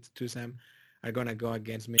probably you too, Sam, are going to go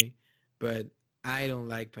against me, but I don't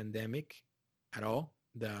like Pandemic at all,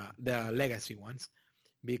 the legacy ones,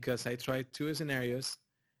 because I tried 2 scenarios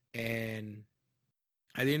and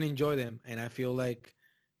I didn't enjoy them. And I feel like,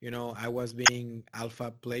 I was being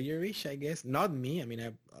alpha player-ish, I guess. Not me. I mean,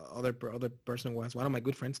 other person was, one of my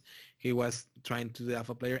good friends, he was trying to do the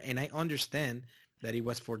alpha player. And I understand that it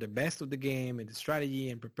was for the best of the game and the strategy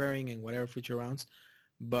and preparing and whatever future rounds.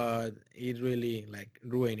 But it really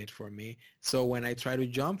ruined it for me. So when I try to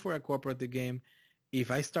jump for a cooperative game, if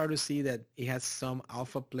I start to see that it has some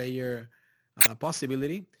alpha player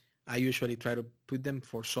possibility, I usually try to put them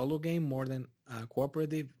for solo game more than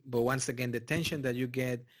cooperative. But once again, the tension that you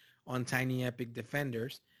get on Tiny Epic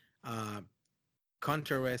Defenders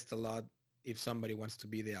contrasts a lot if somebody wants to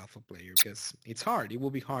be the alpha player, because it's hard. It will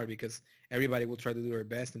be hard because everybody will try to do their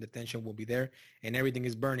best and the tension will be there and everything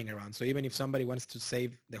is burning around. So even if somebody wants to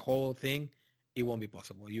save the whole thing, it won't be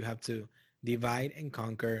possible. You have to divide and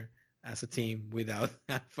conquer as a team without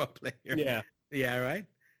alpha player. Yeah. Yeah, right?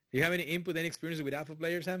 Do you have any input and experience with alpha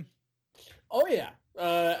players, Sam? Oh, yeah.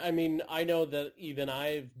 I mean, I know that even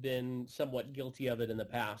I've been somewhat guilty of it in the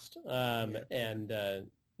past, and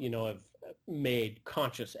have made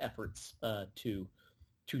conscious efforts to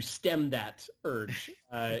stem that urge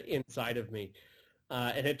inside of me.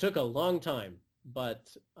 And it took a long time.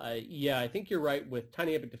 But, I think you're right with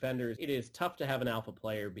Tiny Epic Defenders. It is tough to have an alpha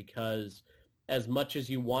player because as much as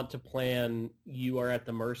you want to plan, you are at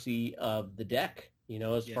the mercy of the deck,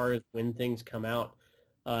 as far as when things come out.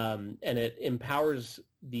 And it empowers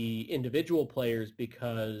the individual players,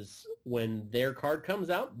 because when their card comes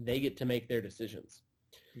out, they get to make their decisions.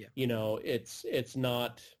 Yeah. You know, it's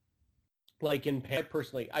not like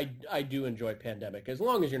personally, I do enjoy Pandemic as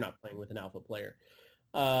long as you're not playing with an alpha player.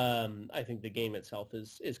 I think the game itself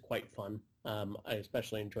is quite fun. I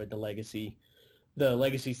especially enjoyed the Legacy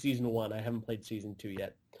Season 1. I haven't played Season 2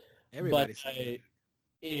 yet. Everybody's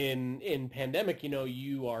in Pandemic, you know,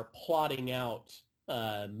 you are plotting out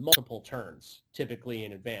multiple turns typically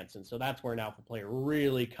in advance, and so that's where an alpha player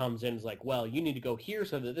really comes in. Is like, well, you need to go here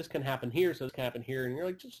so that this can happen here, so this can happen here, and you're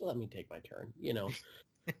like, just let me take my turn, you know.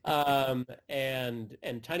 And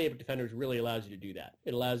Tiny Epic Defenders really allows you to do that.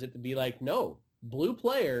 It allows it to be like, no, blue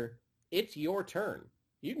player, it's your turn.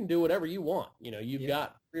 You can do whatever you want. You know, you've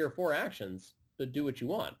got 3 or 4 actions, but do what you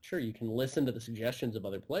want. Sure, you can listen to the suggestions of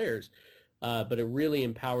other players, but it really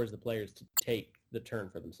empowers the players to take the turn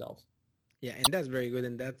for themselves. Yeah, and that's very good.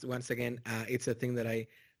 And that's, once again, it's a thing that I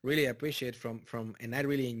really appreciate from and I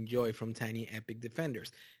really enjoy from Tiny Epic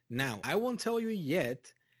Defenders. Now, I won't tell you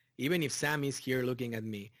yet, even if Sam is here looking at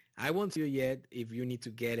me, I won't tell you yet if you need to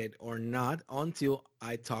get it or not until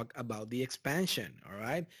I talk about the expansion, all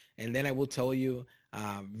right? And then I will tell you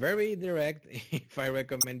very direct if I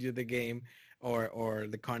recommend you the game or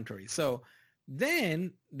the contrary. So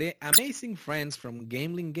then the amazing friends from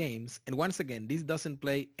Gameling Games, and once again, this doesn't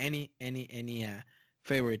play any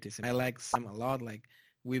favoritism. I like Sam a lot. Like,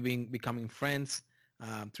 we've been becoming friends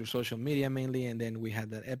through social media mainly, and then we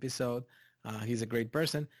had that episode. He's a great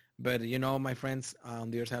person. But, you know, my friends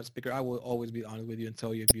on the other side of the speaker, I will always be honest with you and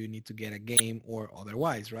tell you if you need to get a game or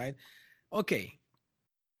otherwise, right? Okay.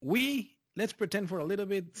 Let's pretend for a little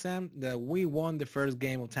bit, Sam, that we won the first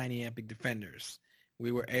game of Tiny Epic Defenders.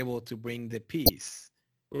 We were able to bring the peace.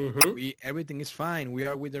 Mm-hmm. Everything is fine. We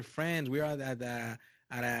are with our friends. We are at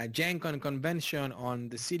a Gen Con convention on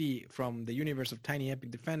the city from the universe of Tiny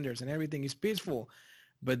Epic Defenders, and everything is peaceful.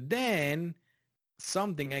 But then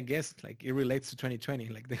something, I guess, like it relates to 2020,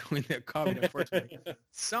 like with the COVID, unfortunately,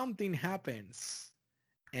 something happens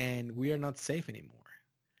and we are not safe anymore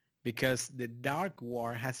because the Dark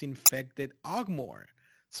War has infected Ogmore.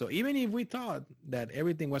 So even if we thought that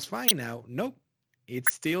everything was fine now, nope,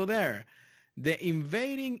 it's still there. The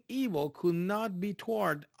invading evil could not be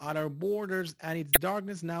thwarted at our borders, and its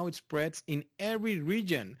darkness now it spreads in every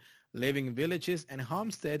region, leaving villages and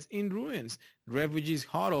homesteads in ruins. Refugees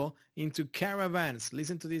huddle into caravans.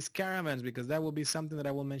 Listen to these caravans, because that will be something that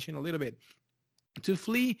I will mention a little bit. To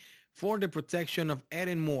flee for the protection of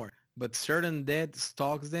Edenmore, but certain death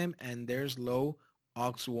stalks them and their slow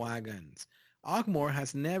ox wagons. Ogmore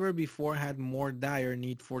has never before had more dire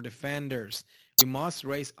need for defenders. We must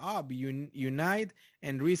raise up, unite,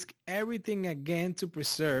 and risk everything again to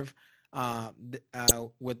preserve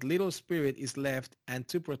what little spirit is left and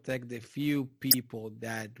to protect the few people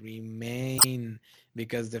that remain.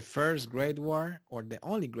 Because the first Great War, or the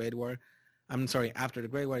only Great War, after the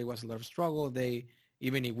Great War, it was a lot of struggle.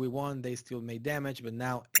 Even if we won, they still made damage, but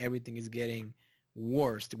now everything is getting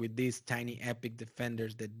worse with these Tiny Epic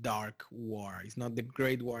Defenders, the Dark War. It's not the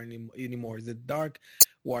Great War anymore, it's the Dark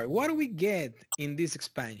War. What do we get in this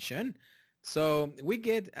expansion? So we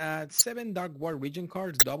get 7 Dark War region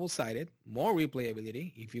cards, double-sided, more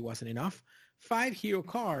replayability if it wasn't enough, 5 hero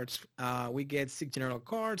cards, we get 6 general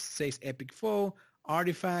cards, 6 epic foe,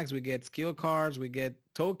 artifacts, we get skill cards, we get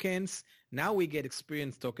tokens. Now we get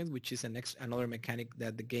experience tokens, which is another mechanic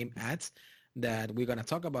that the game adds that we're going to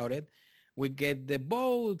talk about it. We get the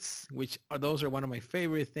boats, those are one of my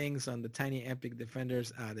favorite things on the Tiny Epic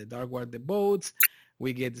Defenders, the Dark War, the boats.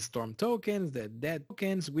 We get the storm tokens, the dead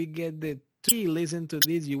tokens. We get the tree. Listen to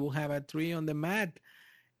this. You will have a tree on the map.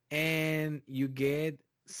 And you get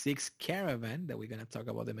 6 caravan, that we're going to talk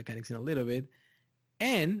about the mechanics in a little bit.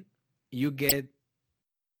 And you get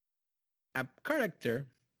a character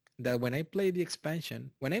that when I played the expansion,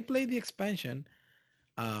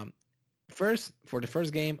 first, for the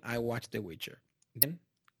first game, I watched The Witcher. Then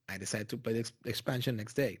I decided to play the expansion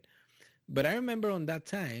next day. But I remember on that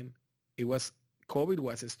time, COVID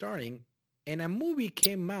was starting, and a movie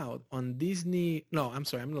came out on Disney. No, I'm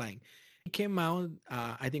sorry, I'm lying. It came out,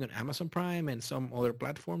 I think, on Amazon Prime and some other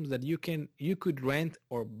platforms that you could rent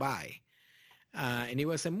or buy. And it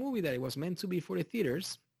was a movie that it was meant to be for the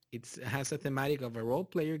theaters. It has a thematic of a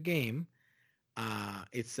role-player game.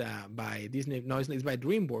 It's by Disney. No, it's by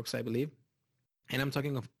DreamWorks, I believe. And I'm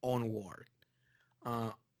talking of Onward.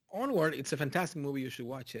 Onward, it's a fantastic movie. You should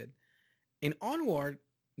watch it. In Onward,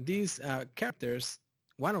 these characters,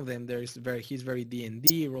 one of them, he's very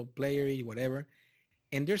D&D, role-player, whatever.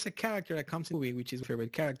 And there's a character that comes in the movie, which is my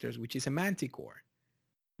favorite characters, which is a Manticore.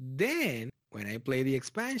 Then, when I played the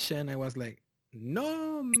expansion, I was like,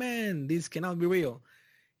 no, man, this cannot be real.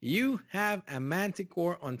 You have a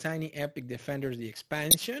Manticore on Tiny Epic Defenders, the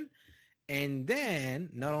expansion, and then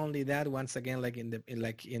not only that, once again, like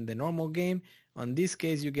in the normal game, on this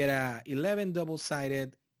case you get a 11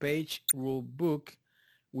 double-sided page rule book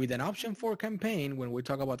with an option for campaign when we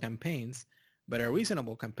talk about campaigns, but a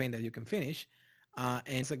reasonable campaign that you can finish. And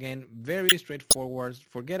it's again very straightforward.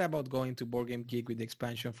 Forget about going to Board Game Geek with the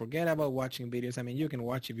expansion. Forget about watching videos. I mean, you can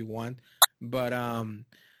watch if you want, but I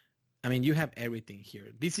mean, you have everything here.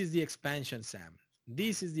 This is the expansion, Sam.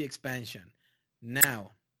 This is the expansion.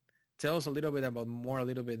 Now, tell us a little bit about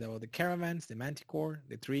the caravans, the Manticore,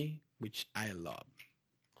 the tree, which I love.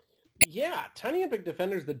 Yeah, Tiny Epic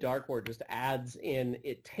Defenders, the Dark War just adds in,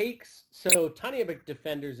 so Tiny Epic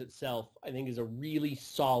Defenders itself, I think, is a really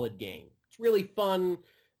solid game. It's really fun,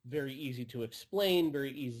 very easy to explain,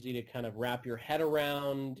 very easy to kind of wrap your head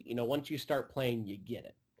around. Once you start playing, you get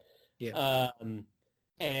it. Yeah.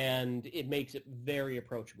 And it makes it very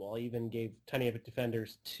approachable. I even gave Tiny Epic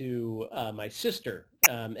Defenders to my sister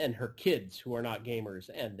and her kids who are not gamers,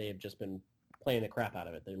 and they have just been playing the crap out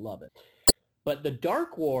of it. They love it. But the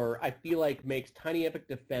Dark War, I feel like, makes Tiny Epic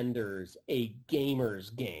Defenders a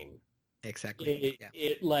gamer's game. Exactly.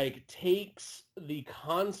 It like takes the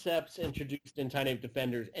concepts introduced in Tiny Epic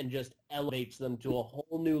Defenders and just elevates them to a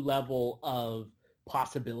whole new level of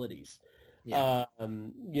possibilities. Yeah.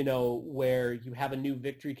 Where you have a new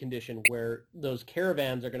victory condition where those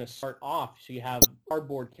caravans are going to start off. So you have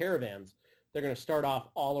cardboard caravans. They're going to start off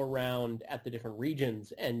all around at the different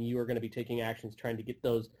regions, and you are going to be taking actions trying to get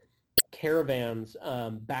those caravans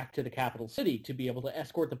back to the capital city to be able to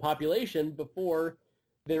escort the population before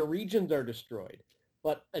their regions are destroyed.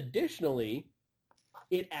 But additionally,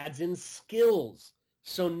 it adds in skills.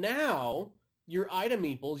 So now your item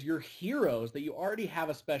meeples, your heroes that you already have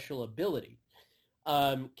a special ability,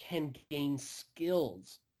 can gain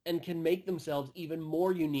skills and can make themselves even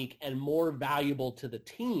more unique and more valuable to the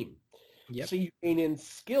team. Yep. So you gain in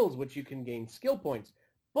skills, which you can gain skill points.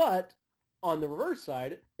 But on the reverse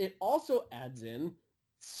side, it also adds in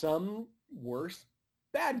some worse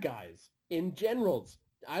bad guys in generals.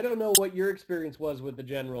 I don't know what your experience was with the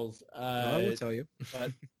generals. I will tell you.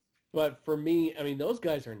 but for me, I mean, those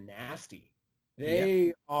guys are nasty.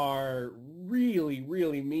 They are really,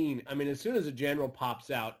 really mean. I mean, as soon as a general pops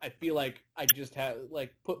out, I feel like I just have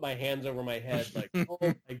put my hands over my head, like, oh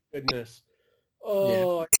my goodness.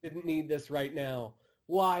 Oh, I didn't need this right now.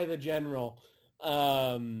 Why the general?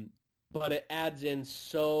 But it adds in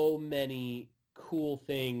so many cool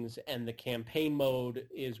things, and the campaign mode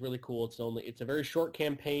is really cool. It's a very short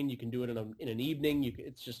campaign. You can do it in an evening.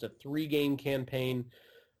 It's just a 3-game campaign.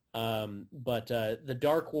 But the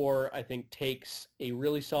Dark War, I think, takes a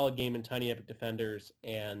really solid game in Tiny Epic Defenders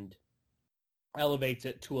and elevates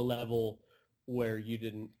it to a level where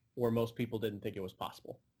most people didn't think it was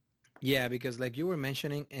possible. Yeah, because like you were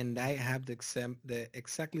mentioning, and I have the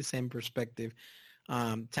exactly same perspective.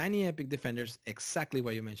 Tiny Epic Defenders, exactly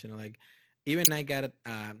what you mentioned. Like, even I got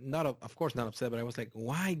of course not upset, but I was like,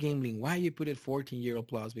 why Gameling? Why you put it 14-year-old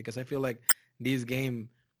plus? Because I feel like this game,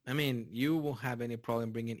 I mean, you won't have any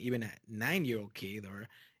problem bringing even a 9-year-old kid or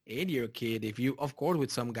 8-year-old kid, if you, of course,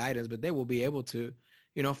 with some guidance, but they will be able to,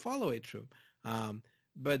 follow it through.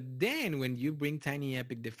 But then when you bring Tiny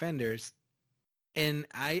Epic Defenders, and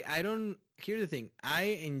I don't, here's the thing,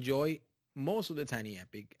 I enjoy most of the Tiny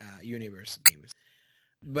Epic universe games.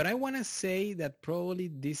 But I want to say that probably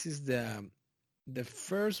this is the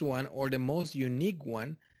first one or the most unique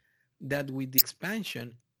one that with the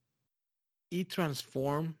expansion, it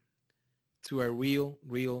transformed to a real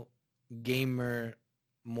gamer,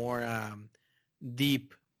 more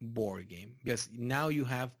deep board game, because now you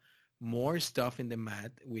have more stuff in the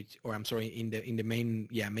mat, in the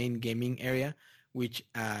main gaming area, which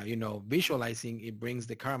visualizing, it brings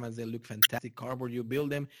the caravans. They look fantastic. Cardboard, you build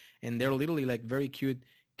them, and they're literally like very cute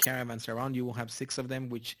caravans around. You will have 6 of them,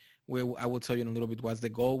 which I will tell you in a little bit what's the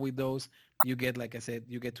goal with those. You get, like I said,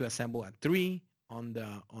 you get to assemble a 3 on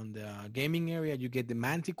the gaming area. You get the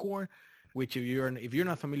Manticore, which if you're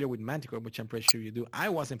not familiar with Manticore, which I'm pretty sure you do. I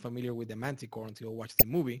wasn't familiar with the Manticore until I watched the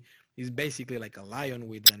movie. It's basically like a lion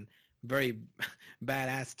with a very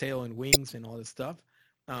badass tail and wings and all this stuff.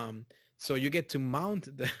 So you get to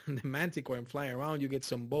mount the Manticore and fly around. You get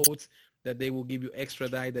some boats that they will give you extra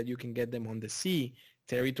die that you can get them on the sea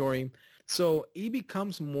territory. So it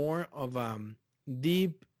becomes more of a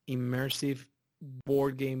deep, immersive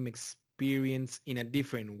board game experience in a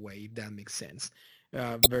different way, if that makes sense,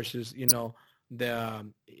 versus the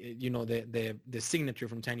signature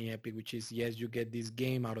from Tiny Epic, which is, yes, you get this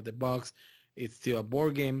game out of the box. It's still a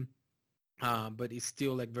board game, but it's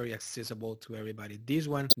still like very accessible to everybody. This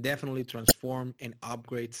one definitely transforms and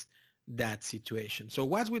upgrades that situation. So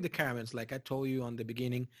what's with the caravans? Like I told you on the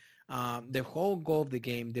beginning, the whole goal of the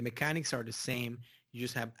game, the mechanics are the same. You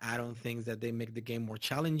just have add-on things that they make the game more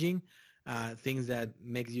challenging, things that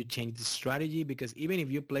makes you change the strategy, because even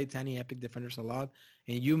if you play Tiny Epic Defenders a lot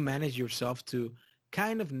and you manage yourself to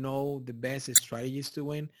kind of know the best strategies to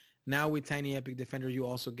win, now with Tiny Epic Defender, you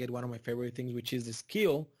also get one of my favorite things, which is the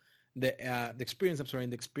skill, the experience, I'm sorry,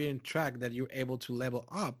 the experience track that you're able to level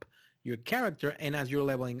up your character. And as you're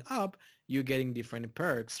leveling up, you're getting different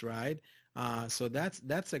perks, right? So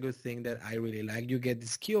that's a good thing that I really like. You get the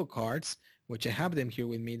skill cards, which I have them here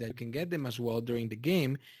with me, that you can get them as well during the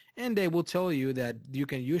game. And they will tell you that you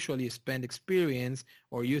can usually spend experience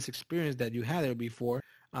or use experience that you had there before,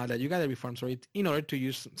 that you got there before, I'm sorry, in order to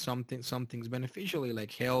use some things beneficially,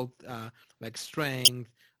 like health, like strength,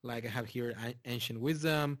 like I have here ancient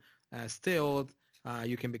wisdom, stealth.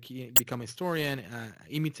 You can become a historian,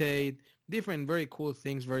 imitate, different very cool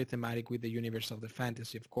things, very thematic with the universe of the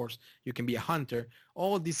fantasy. Of course, you can be a hunter.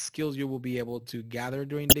 All these skills you will be able to gather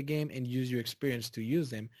during the game and use your experience to use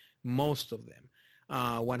them, most of them.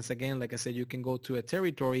 Once again, like I said, you can go to a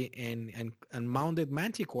territory and mount a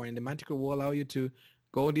manticore, and the manticore will allow you to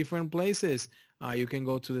go different places. You can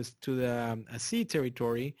go to the sea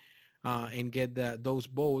territory and get those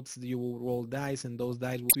boats. You will roll dice, and those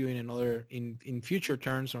dice will be in future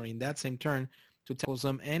turns or in that same turn to tackle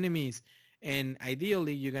some enemies. And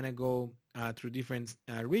ideally, you're gonna go through different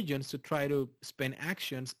regions to try to spend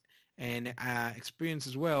actions and experience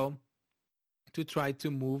as well to try to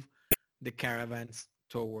move the caravans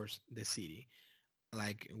towards the city.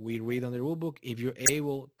 Like we read on the rulebook, if you're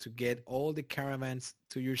able to get all the caravans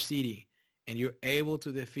to your city and you're able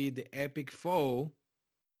to defeat the epic foe,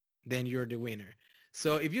 then you're the winner.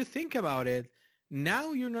 So if you think about it,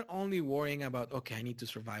 now you're not only worrying about, okay, I need to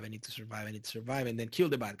survive, and then kill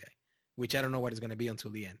the bad guy, which I don't know what it's going to be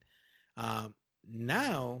until the end.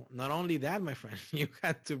 Now, not only that, my friend, you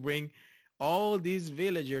had to bring all these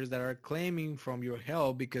villagers that are claiming from your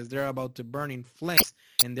help because they're about to burn in flames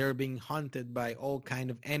and they're being hunted by all kind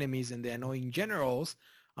of enemies and the annoying generals.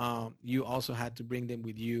 You also had to bring them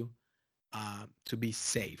with you to be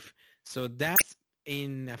safe. So that's,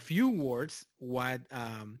 in a few words, what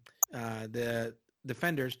the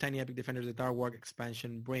Defenders, Tiny Epic Defenders, the Dark World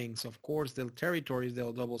expansion brings. Of course, the territories,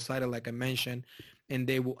 they'll double-sided, like I mentioned, and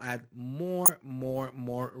they will add more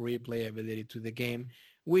replayability to the game,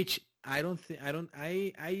 which I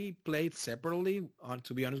played separately.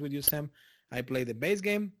 To be honest with you, Sam, I played the base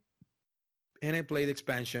game and I played the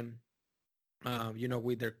expansion,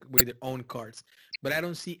 with their own cards. But I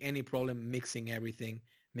don't see any problem mixing everything,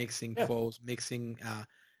 mixing foes, mixing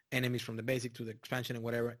enemies from the basic to the expansion and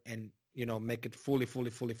whatever, and make it fully,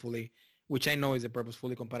 which I know is the purpose,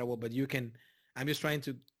 fully compatible. But I'm just trying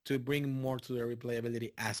to bring more to the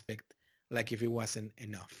replayability aspect, like if it wasn't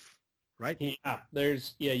enough, right?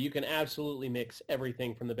 Yeah, you can absolutely mix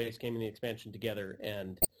everything from the base game and the expansion together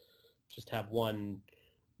and just have one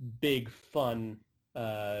big fun,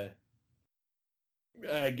 I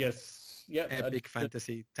guess, epic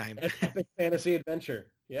fantasy time. Epic fantasy adventure.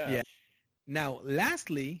 Yeah. Now,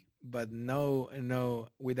 lastly, but no,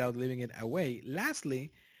 without leaving it away,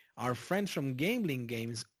 lastly, our friends from Gambling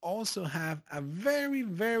Games also have a very,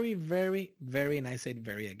 very, very, very, and I said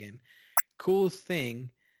very again, cool thing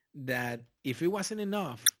that if it wasn't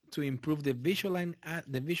enough to improve the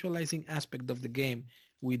visualizing aspect of the game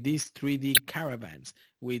with these 3D caravans,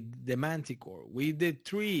 with the manticore, with the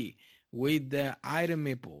tree, with the item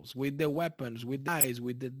meeples, with the weapons, with the dice,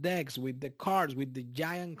 with the decks, with the cards, with the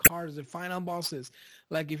giant cards, the final bosses.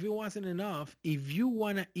 Like if it wasn't enough, if you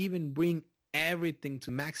want to even bring everything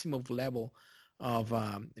to maximum level of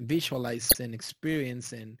visualize and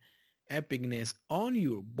experience and epicness on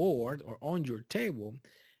your board or on your table,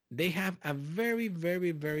 they have a very,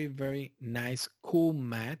 very, very, very nice, cool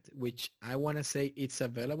mat, which I want to say it's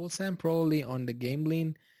available, Sam, probably on the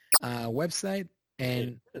Gambling website.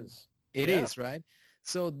 And it is, right?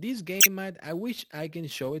 So this game mat, I wish I can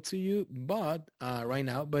show it to you, but right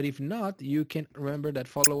now. But if not, you can remember that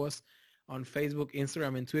follow us on Facebook,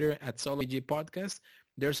 Instagram, and Twitter at SoloBG Podcast.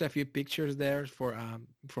 There's a few pictures there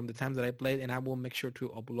from the times that I played, and I will make sure to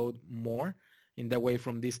upload more. In that way,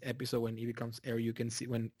 from this episode, when it becomes air, you can see,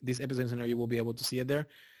 when this episode is in air, you will be able to see it there.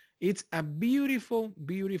 It's a beautiful,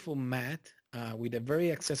 beautiful mat with a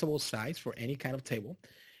very accessible size for any kind of table.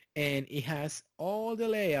 And it has all the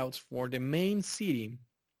layouts for the main city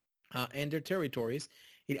and their territories.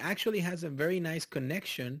 It actually has a very nice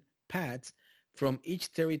connection paths from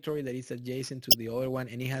each territory that is adjacent to the other one,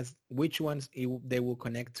 and it has which ones they will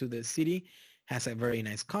connect to the city. Has a very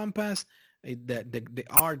nice compass. The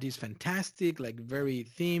art is fantastic, like very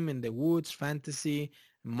theme in the woods, fantasy,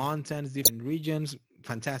 mountains, different regions,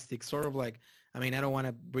 fantastic. Sort of like, I mean, I don't want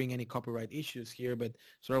to bring any copyright issues here, but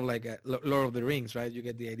sort of like a Lord of the Rings, right? You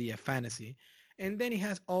get the idea, fantasy. And then it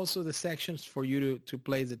has also the sections for you to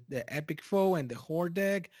play the epic foe and the horde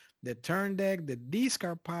deck, the turn deck, the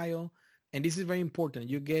discard pile. And this is very important.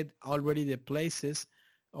 You get already the places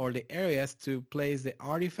or the areas to place the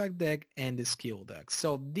artifact deck and the skill deck.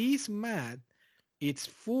 So this mat, it's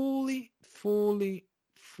fully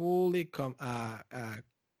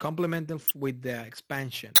complemented with the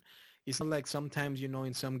expansion. It's not like sometimes,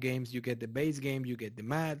 in some games you get the base game, you get the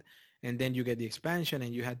mat, and then you get the expansion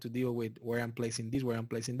and you have to deal with where I'm placing this, where I'm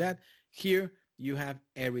placing that. Here you have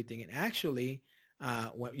everything. And actually,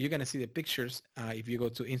 you're going to see the pictures if you go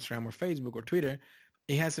to Instagram or Facebook or Twitter.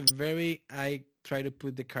 It has I try to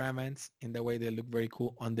put the caravans in the way they look very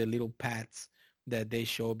cool on the little paths that they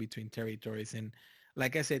show between territories. And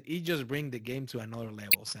like I said, it just brings the game to another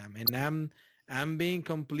level, Sam. And I'm being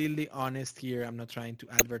completely honest here. I'm not trying to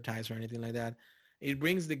advertise or anything like that. It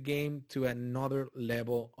brings the game to another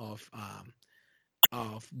level of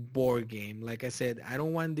board game. Like I said, I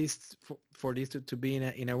don't want this for this to be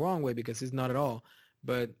in a wrong way, because it's not at all.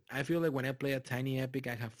 But I feel like when I play a Tiny Epic,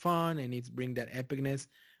 I have fun and it's bring that epicness.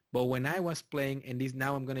 But when I was playing, and this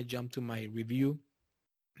now I'm going to jump to my review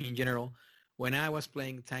in general. When I was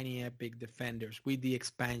playing Tiny Epic Defenders with the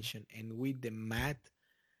expansion and with the mat,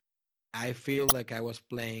 I feel like I was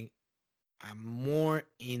playing a more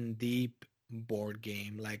in-deep board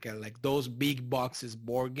game, like those big boxes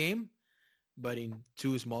board game, but in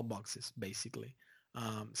two small boxes, basically.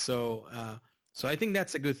 So I think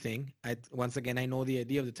that's a good thing. Once again, I know the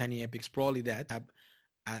idea of the Tiny Epics, probably that have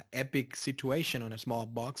an epic situation on a small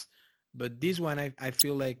box, but this one I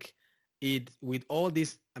feel like it, with all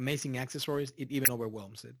these amazing accessories, it even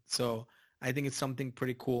overwhelms it. So I think it's something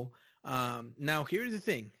pretty cool. Now here's the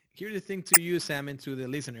thing to you, Sam, and to the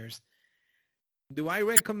listeners. Do I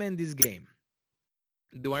recommend this game?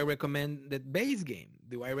 Do I recommend the base game?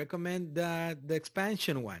 Do I recommend the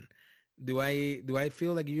expansion one? Do I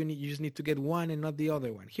feel like you just need to get one and not the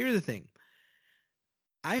other one? Here's the thing.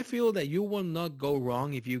 I feel that you will not go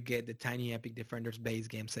wrong if you get the Tiny Epic Defenders base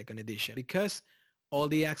game second edition, because all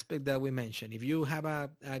the aspects that we mentioned. If you have a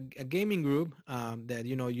gaming group that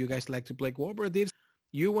you guys like to play cooperatives,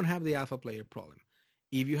 you won't have the alpha player problem.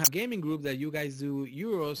 If you have a gaming group that you guys do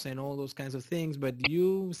Euros and all those kinds of things, but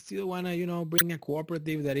you still want to bring a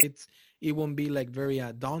cooperative that it won't be like very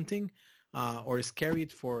daunting or scary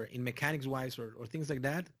in mechanics wise or things like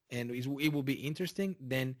that, and it will be interesting,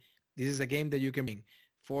 then this is a game that you can bring.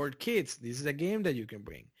 For kids, this is a game that you can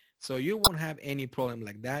bring. So you won't have any problem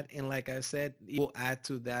like that. And like I said, it will add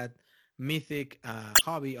to that mythic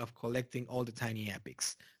hobby of collecting all the Tiny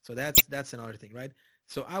Epics. So that's another thing, right?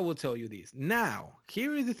 So I will tell you this. Now,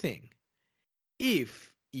 here is the thing.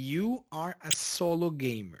 If you are a solo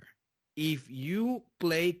gamer, if you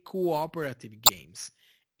play cooperative games,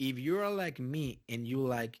 if you're like me and you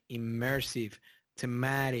like immersive,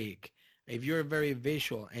 thematic, if you're very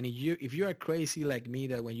visual, and if you are crazy like me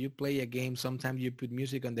that when you play a game, sometimes you put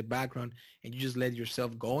music on the background and you just let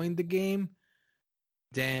yourself go in the game,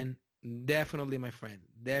 then definitely, my friend,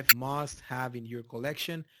 must have in your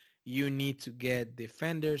collection. You need to get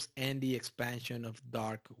Defenders and the expansion of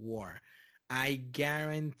Dark War. I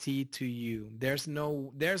guarantee to you, there's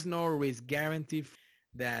no risk. Guarantee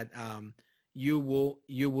that you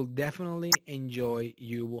will definitely enjoy.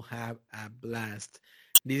 You will have a blast.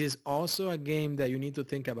 This is also a game that you need to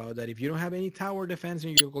think about, that if you don't have any tower defense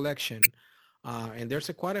in your collection, and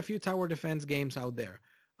there's quite a few tower defense games out there,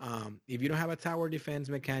 if you don't have a tower defense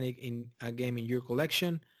mechanic in a game in your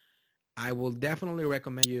collection, I will definitely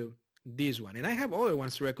recommend you this one. And I have other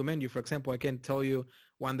ones to recommend you. For example, I can tell you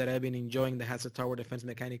one that I've been enjoying that has a tower defense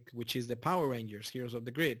mechanic, which is the Power Rangers, Heroes of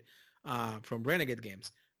the Grid, from Renegade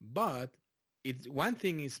Games. But one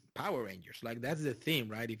thing is Power Rangers. Like, that's the theme,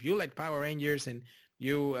 right? If you like Power Rangers and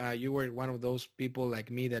you were one of those people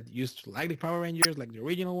like me that used to like the Power Rangers, like the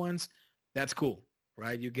original ones, that's cool,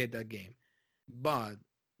 right? You get that game. But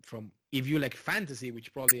if you like fantasy,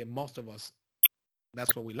 which probably most of us,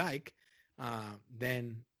 that's what we like,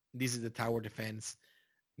 then this is the tower defense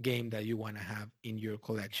game that you want to have in your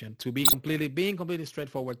collection. To be being completely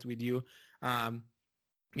straightforward with you,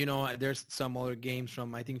 there's some other games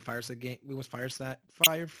from, I think, Fireside Games. It was Fireside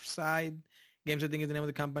Games, I think is the name of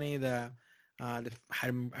the company.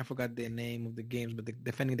 I forgot the name of the games, but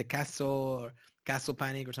Defending the Castle or Castle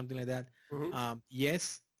Panic or something like that. Mm-hmm.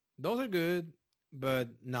 Yes, those are good. But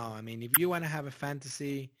no, I mean, if you want to have a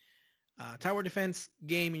fantasy tower defense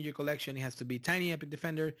game in your collection, it has to be Tiny Epic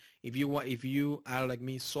Defender. If you are like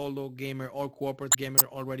me, solo gamer or cooperative gamer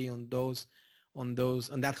already on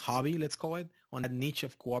that hobby, let's call it, on that niche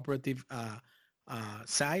of cooperative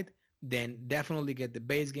side, then definitely get the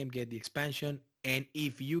base game, get the expansion, and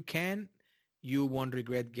if you can, you won't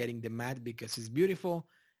regret getting the mat because it's beautiful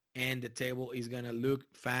and the table is gonna look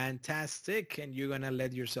fantastic, and you're gonna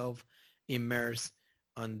let yourself immerse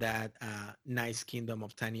on that nice kingdom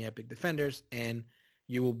of Tiny Epic Defenders, and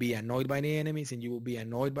you will be annoyed by the enemies and you will be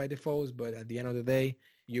annoyed by the foes, but at the end of the day,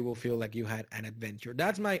 you will feel like you had an adventure.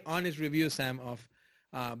 That's my honest review, Sam, of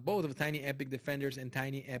both of Tiny Epic Defenders and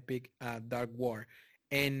Tiny Epic Dark War.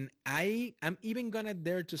 And I'm even gonna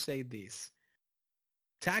dare to say this: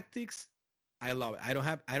 tactics, I love it. I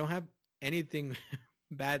don't have anything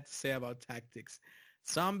bad to say about tactics.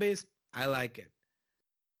 Zombies, I like it.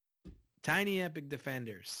 Tiny Epic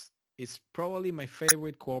Defenders is probably my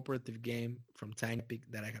favorite cooperative game from Tiny Epic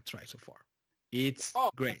that I have tried so far. It's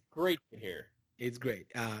great. Great to hear. It's great.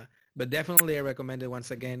 But definitely I recommend it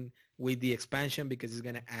once again with the expansion because it's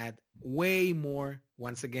going to add way more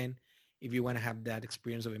once again if you want to have that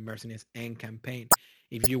experience of immersiveness and campaign.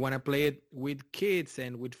 If you want to play it with kids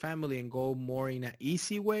and with family and go more in an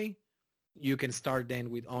easy way, you can start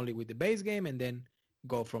then with the base game and then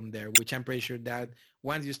go from there, which I'm pretty sure that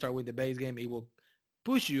once you start with the base game, it will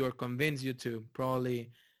push you or convince you to probably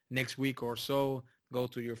next week or so go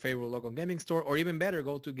to your favorite local gaming store, or even better,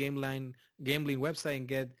 go to Gambling website and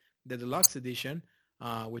get the deluxe edition,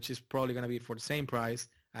 which is probably going to be for the same price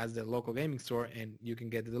as the local gaming store, and you can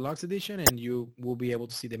get the deluxe edition and you will be able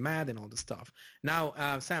to see the mat and all the stuff. Now,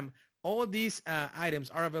 Sam, all these items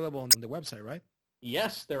are available on the website, right?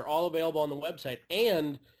 Yes, they're all available on the website,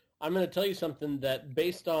 and I'm going to tell you something that,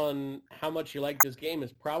 based on how much you like this game,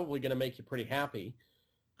 is probably going to make you pretty happy.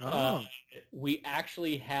 We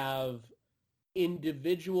actually have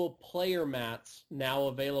individual player mats now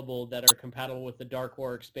available that are compatible with the Dark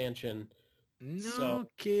War expansion. No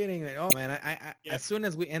kidding. Oh, man, I as soon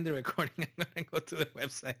as we end the recording, I'm going to go to the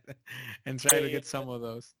website and try to get some of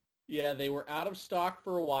those. Yeah, they were out of stock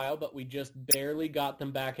for a while, but we just barely got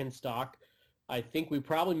them back in stock. I think we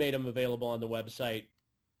probably made them available on the website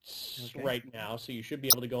right now, so you should be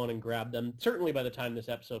able to go in and grab them, certainly by the time this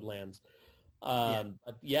episode lands.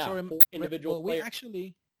 Individual players.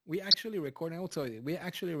 We actually recording. I will tell you, we're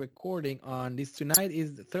actually recording on this. Tonight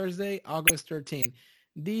is Thursday, August 13th.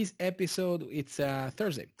 This episode, it's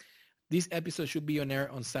Thursday. This episode should be on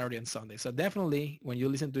air on Saturday and Sunday. So definitely, when you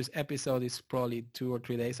listen to this episode, it's probably 2 or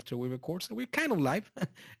 3 days after we record. So we're kind of live,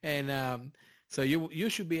 and so you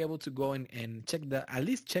should be able to go and at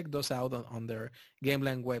least check those out on their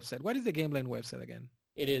Gameland website. What is the Gameland website again?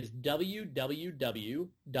 It is www.gamelyn,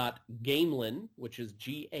 which is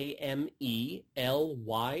GAMELYN,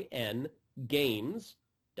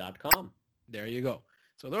 games.com. There you go.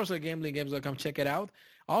 So those are gamelyngames.com. Check it out.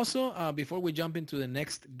 Also, before we jump into the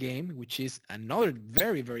next game, which is another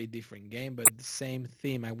very, very different game, but the same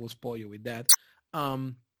theme, I will spoil you with that. I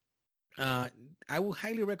will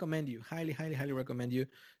highly recommend you, highly recommend you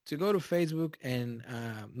to go to Facebook and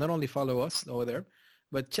not only follow us over there,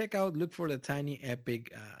 but look for the Tiny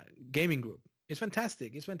Epic gaming group. It's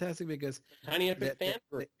fantastic. It's fantastic because Tiny Epic fan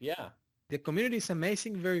group, yeah. The community is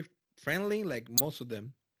amazing, very friendly, like most of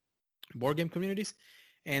them board game communities,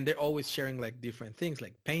 and they're always sharing like different things,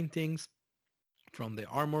 like paintings from the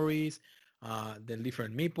armories, the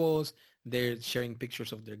different meeples. They're sharing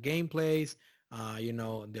pictures of their gameplays,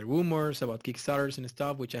 the rumors about Kickstarters and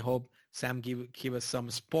stuff, which I hope Sam give us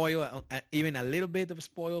some spoil, even a little bit of a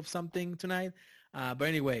spoil of something tonight. But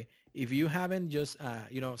anyway, if you haven't, just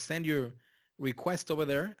send your request over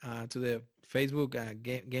there to the Facebook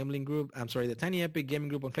gambling group. I'm sorry, the Tiny Epic Gaming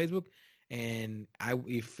group on Facebook, and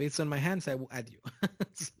if it's on my hands, I will add you.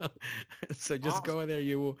 so just awesome. Go there.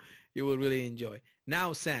 You will really enjoy.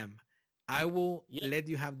 Now, Sam, I will let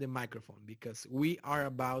you have the microphone because we are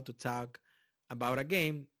about to talk about a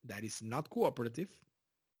game that is not cooperative.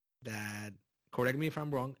 That, correct me if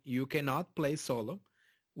I'm wrong, you cannot play solo,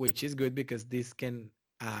 which is good because this can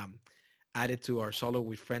add it to our solo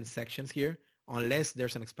with friends sections here, unless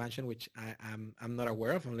there's an expansion, which I'm not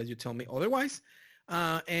aware of, unless you tell me otherwise.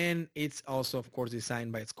 And it's also, of course,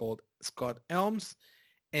 designed by Scott Elms.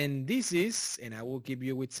 And this is, and I will give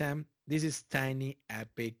you with Sam, this is Tiny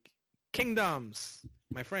Epic Kingdoms.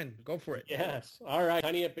 My friend, go for it. Yes. All right.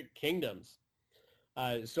 Tiny Epic Kingdoms.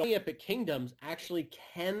 So Tiny Epic Kingdoms actually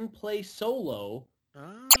can play solo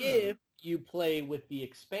if you play with the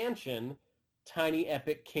expansion Tiny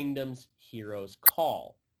Epic Kingdoms Heroes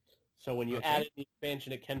Call. So when you Okay. add in the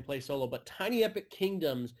expansion, it can play solo. But Tiny Epic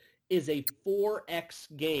Kingdoms is a 4X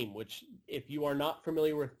game, which if you are not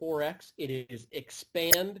familiar with 4X, it is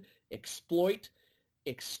expand, exploit,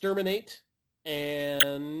 exterminate,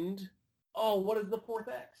 and what is the fourth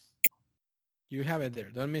X? You have it there.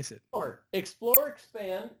 Don't miss it. Explore,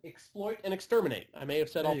 expand, exploit, and exterminate. I may have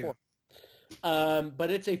said There all you four. But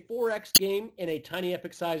it's a 4X game in a Tiny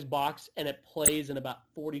Epic size box, and it plays in about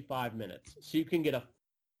 45 minutes. So you can get a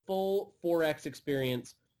full 4X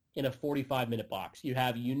experience in a 45-minute box. You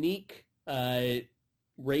have unique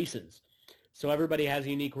races. So everybody has a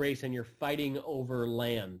unique race, and you're fighting over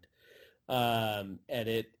land. And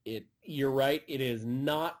you're right, it is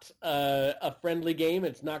not a friendly game.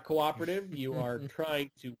 It's not cooperative. You are trying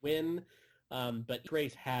to win. But each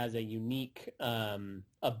race has a unique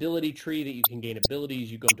ability tree that you can gain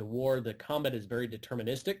abilities. You go to war. The combat is very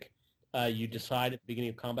deterministic. You decide at the beginning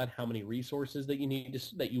of combat how many resources that you need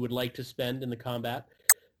that you would like to spend in the combat,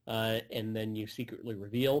 and then you secretly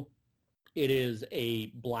reveal. It is a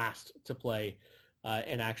blast to play,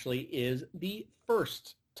 and actually is the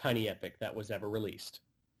first Tiny Epic that was ever released.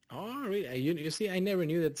 Oh, really? You see, I never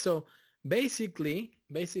knew that. So basically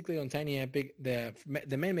on Tiny Epic, the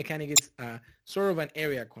main mechanic is sort of an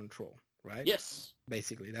area control, right? Yes.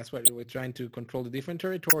 Basically, that's what we're trying to control the different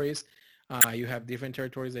territories. You have different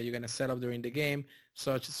territories that you're going to set up during the game,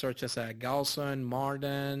 such as Galson,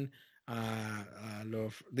 Marden,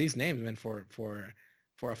 these names meant for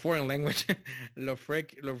a foreign language,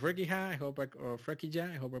 Lofrekija, or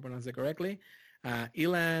Frekija, I hope I pronounced it correctly.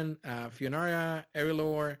 Elan, Fionaria,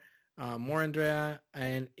 Erilor, Morandrea,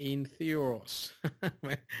 and Intheoros.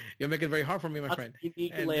 You make it very hard for me, my friend.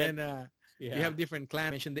 And then you have different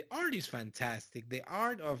clans. The art is fantastic. The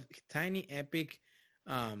art of Tiny Epic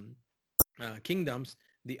Kingdoms,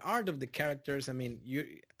 the art of the characters. I mean,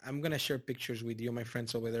 I'm going to share pictures with you, my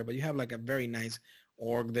friends over there, but you have like a very nice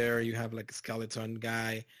orc there. You have like a skeleton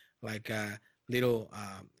guy, like a little,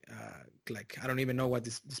 like, I don't even know what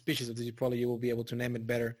this species of this. Probably you will be able to name it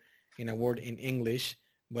better in a word in English,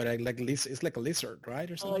 but it's like a lizard, right?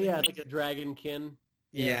 Or something. Oh, yeah, like a dragonkin.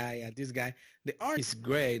 Yeah, this guy. The art is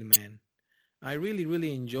great, man. I really,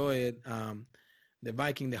 really enjoy it. The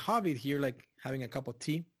Viking, the Hobbit here, like having a cup of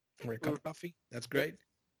tea or a cup of coffee. That's great.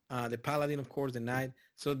 The Paladin, of course, the Knight.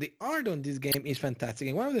 So the art on this game is fantastic.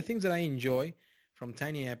 And one of the things that I enjoy from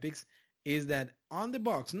Tiny Epics is that on the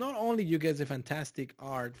box, not only you get the fantastic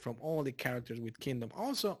art from all the characters with Kingdom,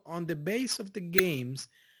 also on the base of the game,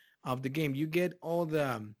 you get all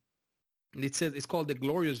the, it's called the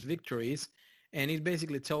Glorious Victories, and it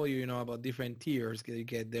basically tells you, about different tiers that you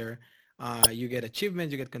get there. You get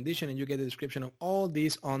achievements, you get condition, and you get the description of all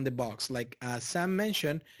these on the box. Like Sam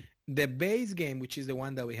mentioned, the base game, which is the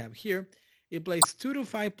one that we have here, it plays 2 to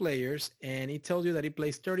 5 players, and it tells you that it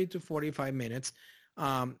plays 30 to 45 minutes.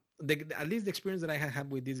 At least the experience that I have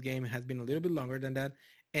had with this game has been a little bit longer than that,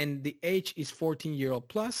 and the age is 14-year-old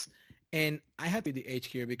plus. And I had with the age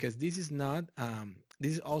here because this is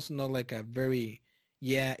also not like a very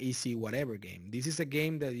easy whatever game. This is a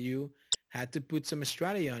game that you had to put some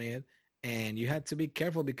strategy on it, and you had to be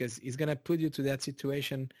careful because it's gonna put you to that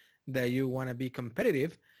situation that you want to be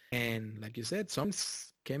competitive. And like you said, some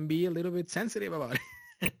can be a little bit sensitive about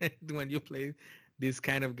it when you play this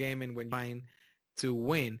kind of game and when you're trying to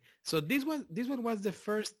win. So this one was the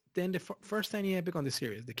first Tiny Epic on the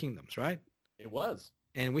series, the Kingdoms, right? It was.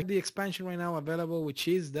 And with the expansion right now available, which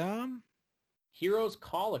is the Heroes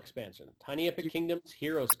Call expansion, Tiny Epic Kingdoms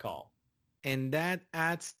Heroes Call. And that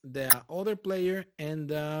adds the other player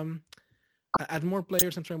and add more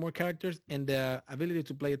players, more characters, and the ability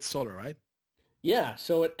to play it solo, right? Yeah,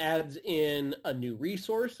 so it adds in a new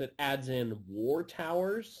resource. It adds in war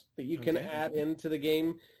towers that you can add into the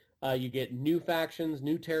game. You get new factions,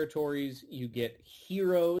 new territories. You get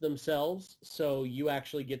heroes themselves. So you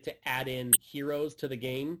actually get to add in heroes to the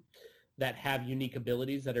game that have unique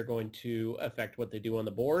abilities that are going to affect what they do on the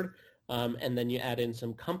board. And then you add in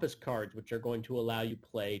some compass cards, which are going to allow you to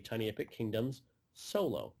play Tiny Epic Kingdoms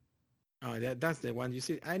solo. Oh, that's the one. You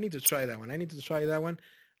see, I need to try that one.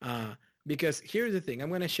 Because here's the thing. I'm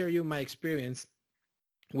going to share you my experience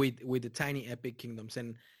with the Tiny Epic Kingdoms.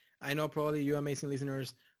 And I know probably you amazing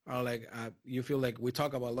listeners are like, you feel like we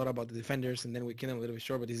talk a lot about the Defenders and then we kill them a little bit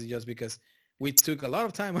short, but this is just because we took a lot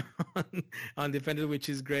of time on Defenders, which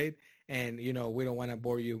is great. And, we don't want to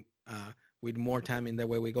bore you with more time. In that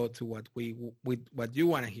way we go to what you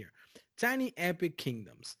want to hear. Tiny Epic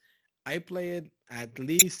Kingdoms. I played at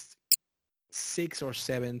least 6 or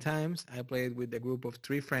 7 times. I played with a group of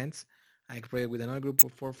 3 friends. I played with another group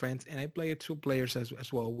of 4 friends, and I played 2 players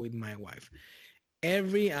as well with my wife.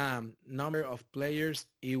 every number of players,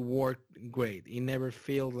 it worked great. It never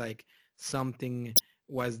felt like something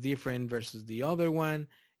was different versus the other one.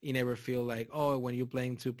 It never feel like, oh, when you're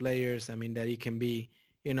playing two players, I mean, that it can be,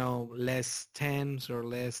 less tense or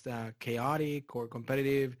less chaotic or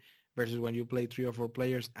competitive versus when you play three or four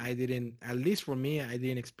players. I didn't, at least for me, I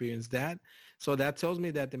didn't experience that. So that tells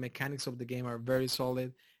me that the mechanics of the game are very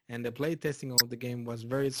solid and the play testing of the game was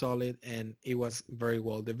very solid and it was very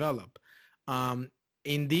well developed. Um,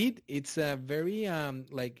 Indeed, it's a very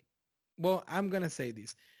well, I'm gonna say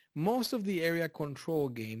this. Most of the area control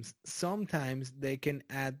games, sometimes they can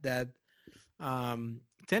add that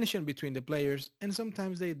tension between the players, and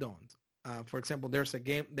sometimes they don't. For example, there's a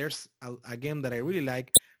game that I really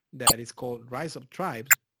like that is called Rise of Tribes.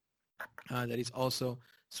 That is also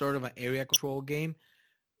sort of an area control game,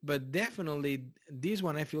 but definitely this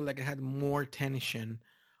one I feel like it had more tension,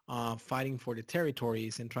 fighting for the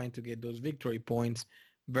territories and trying to get those victory points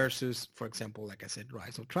versus, for example, like I said,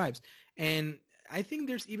 Rise of Tribes. And I think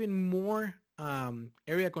there's even more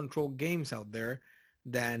area control games out there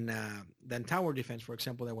than tower defense, for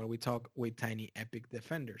example, than when we talk with Tiny Epic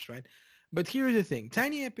Defenders, right? But here's the thing: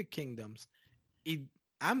 Tiny Epic Kingdoms. It,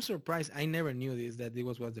 I'm surprised. I never knew this that it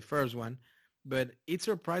was the first one, but it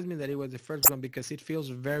surprised me that it was the first one because it feels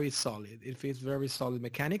very solid. It feels very solid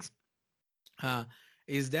mechanics. Uh,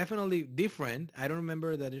 is definitely different. I don't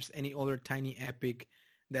remember that there's any other Tiny Epic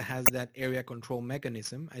that has that area control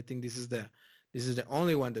mechanism. I think this is the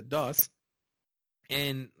only one that does.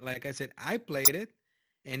 And like I said, I played it,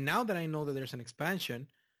 and now that I know that there's an expansion,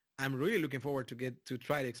 I'm really looking forward to get to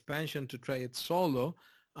try the expansion, to try it solo,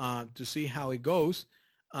 to see how it goes.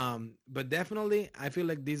 But definitely, I feel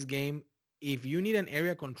like this game, if you need an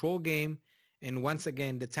area control game, and once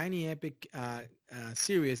again, the Tiny Epic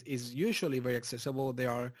series is usually very accessible. They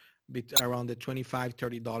are around the $25,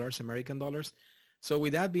 $30 American dollars. So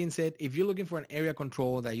with that being said, if you're looking for an area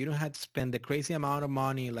control that you don't have to spend the crazy amount of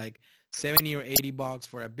money, like 70 or 80 bucks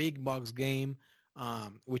for a big box game,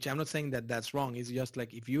 which I'm not saying that that's wrong. It's just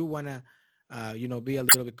like if you want to, be a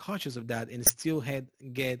little bit cautious of that and still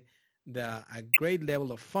get a great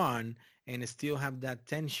level of fun and still have that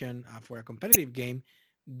tension for a competitive game,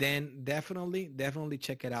 then definitely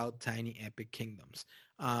check it out, Tiny Epic Kingdoms.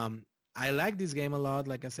 I like this game a lot.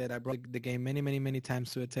 Like I said, I brought the game many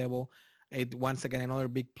times to the table. It, once again, another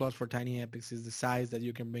big plus for Tiny Epics is the size that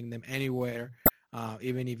you can bring them anywhere,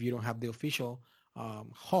 even if you don't have the official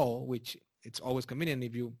haul, which it's always convenient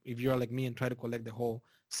if you're like me and try to collect the whole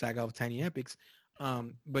saga of Tiny Epics.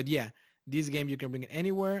 But yeah, this game you can bring it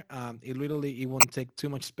anywhere. It won't take too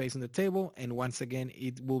much space on the table, and once again,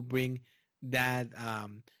 it will bring that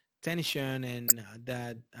tension and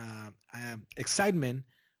that excitement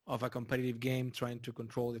of a competitive game, trying to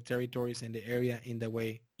control the territories and the area in the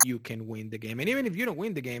way you can win the game. And even if you don't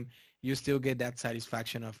win the game, you still get that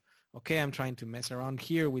satisfaction of, okay, I'm trying to mess around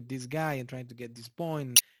here with this guy and trying to get this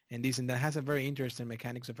point and this and that. Has a very interesting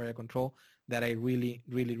mechanics of area control that I really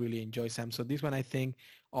enjoy, Sam. So this one, I think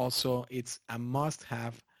also it's a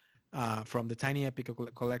must-have from the Tiny Epic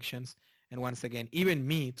collections. And once again, even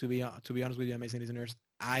me, to be honest with you, amazing listeners,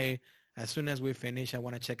 as soon as we finish, I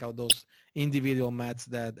want to check out those individual mats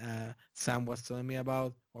that Sam was telling me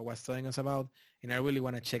about or was telling us about. And I really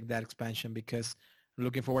want to check that expansion because I'm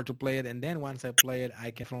looking forward to play it. And then once I play it,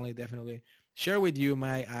 I can definitely share with you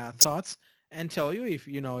my thoughts and tell you if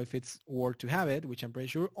it's worth to have it, which I'm pretty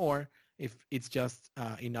sure, or if it's just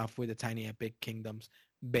enough with the Tiny Epic Kingdoms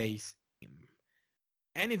base game.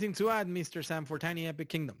 Anything to add, Mr. Sam, for Tiny Epic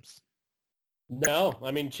Kingdoms? No,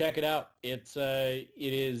 I mean, check it out. It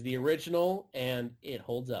is the original and it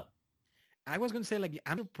holds up. I was going to say, like,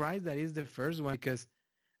 I'm surprised that is the first one because,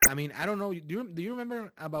 I mean, I don't know. Do you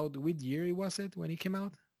remember about which year it was when it came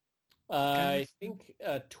out? I think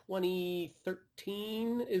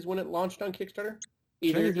 2013 is when it launched on Kickstarter.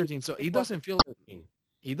 2013. So it doesn't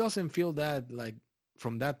feel that like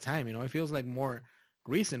from that time. It feels like more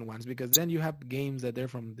recent ones because then you have games that they're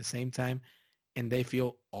from the same time and they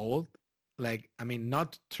feel old. Like, I mean,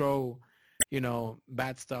 not to throw,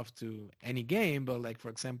 bad stuff to any game, but like, for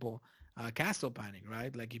example, Castle Panic,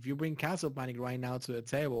 right? Like if you bring Castle Panic right now to the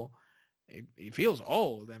table, it feels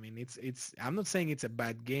old. I mean, it's. I'm not saying it's a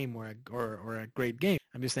bad game or a great game.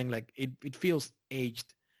 I'm just saying like it feels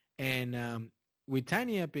aged. And with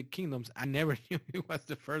Tiny Epic Kingdoms, I never knew it was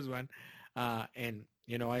the first one, and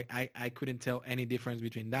I couldn't tell any difference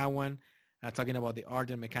between that one. Talking about the art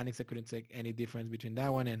and mechanics, I couldn't take any difference between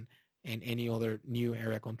that one and any other new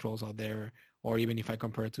area controls out there, or even if I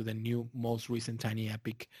compare it to the new, most recent Tiny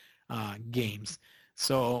Epic games.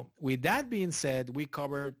 So with that being said, we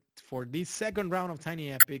covered for this second round of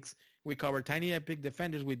Tiny Epics, We cover Tiny Epic,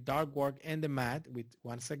 Defenders with Dark Work, and the Mat. With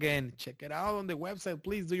once again, check it out on the website.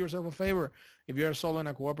 Please do yourself a favor if you're a solo and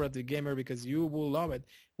a cooperative gamer because you will love it.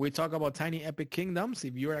 We talk about Tiny Epic Kingdoms.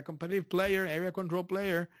 If you're a competitive player, area control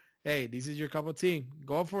player, hey, this is your cup of tea.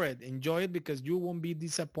 Go for it. Enjoy it because you won't be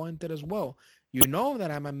disappointed as well. You know that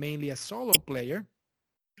I'm mainly a solo player,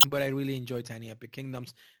 but I really enjoy Tiny Epic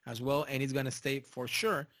Kingdoms as well, and it's going to stay for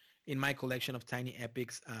sure in my collection of Tiny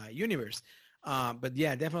Epics universe. But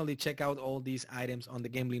yeah, definitely check out all these items on the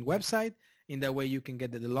Gamelink website. In that way, you can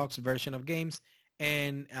get the deluxe version of games.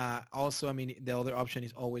 And also, I mean, the other option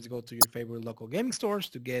is always go to your favorite local gaming stores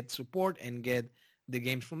to get support and get the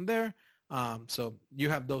games from there. So you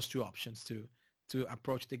have those two options to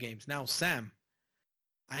approach the games. Now, Sam,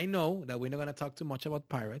 I know that we're not going to talk too much about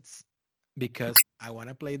Pirates because I want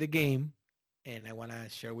to play the game and I want to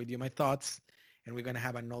share with you my thoughts. And we're going to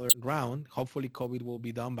have another round. Hopefully, COVID will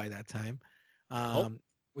be done by that time. We're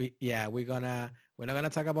not gonna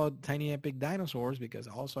talk about Tiny Epic dinosaurs because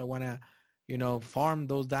also I wanna, farm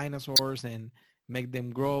those dinosaurs and make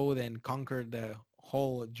them grow and conquer the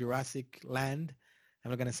whole Jurassic land.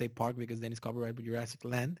 I'm not gonna say park because then it's copyright, but Jurassic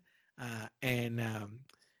Land.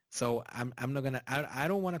 So I'm not gonna. I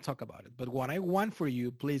don't want to talk about it. But what I want for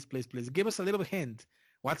you, please give us a little hint.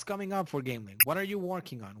 What's coming up for Gamelink? What are you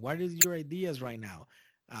working on? What is your ideas right now?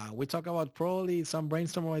 We talk about probably some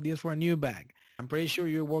brainstorm ideas for a new bag. I'm pretty sure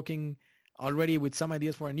you're working already with some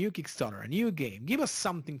ideas for a new Kickstarter, a new game. Give us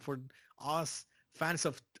something for us fans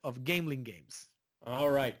of Gamelink games. All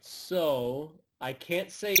right. So I can't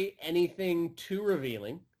say anything too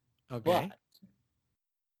revealing. Okay.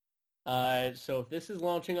 But, so if this is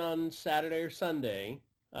launching on Saturday or Sunday,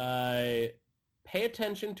 pay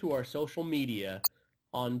attention to our social media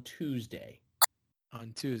on Tuesday.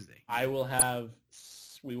 On Tuesday.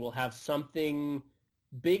 We will have something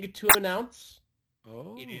big to announce.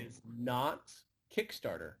 Oh. It is not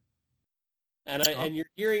Kickstarter, and you're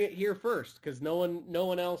hearing it here first because no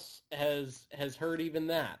one else has heard even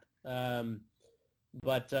that.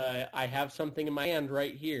 But I have something in my hand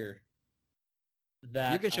right here.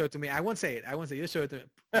 That you can show it to me. I won't say it. You show it to me.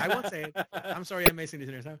 I won't say it. I'm sorry, amazing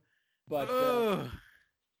listeners. But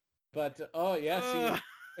see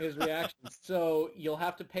his reaction. So you'll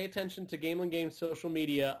have to pay attention to Gamelink Games social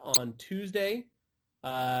media on Tuesday,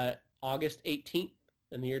 August 18th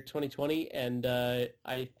in the year 2020, and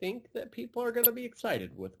I think that people are going to be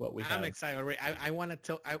excited with what we have. I'm excited already. I want to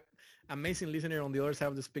tell amazing listener on the other side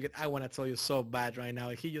of the speaker. I want to tell you so bad right now.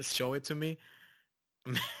 He just show it to me.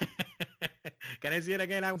 Can I see it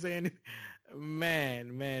again? I'm saying,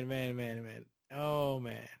 man. Oh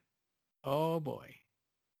man. Oh boy.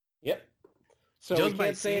 Yep. So just we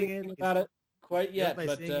can't say anything about it quite yet,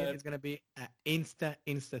 but it's gonna be an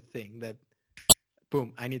insta thing that.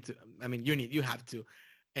 Boom! You have to,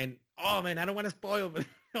 and oh man, I don't want to spoil, but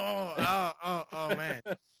oh man,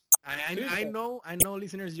 I know,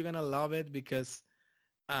 listeners, you're gonna love it because,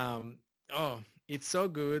 it's so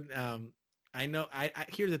good. I know. I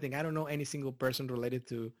here's the thing. I don't know any single person related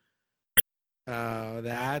to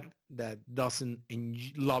that doesn't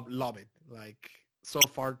love it like so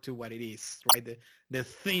far to what it is, right? The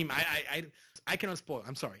theme. I cannot spoil.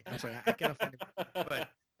 I'm sorry. I cannot find it, but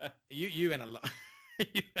you're gonna love.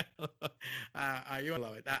 You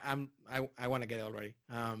love it. I want to get it already.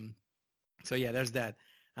 So yeah, there's that.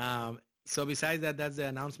 So besides that, that's the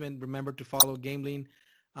announcement. Remember to follow Gamelink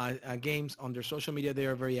Games on their social media. They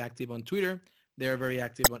are very active on Twitter. They are very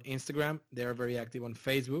active on Instagram. They are very active on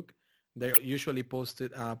Facebook. They're usually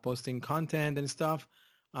posting content and stuff.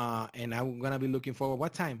 And I'm gonna be looking forward.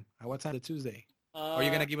 What time? The Tuesday? Or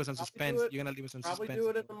you're gonna give us some suspense? You're gonna leave us some suspense. Probably do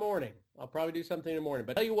it in the morning. I'll probably do something in the morning.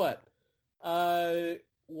 But tell you what.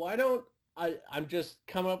 Why don't I'm just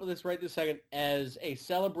coming up with this right this second as a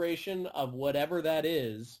celebration of whatever that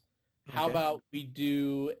is. How about we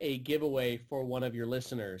do a giveaway for one of your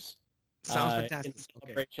listeners? Sounds fantastic. In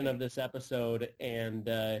celebration of this episode, and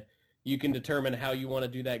you can determine how you want to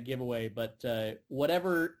do that giveaway. But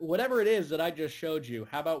whatever it is that I just showed you,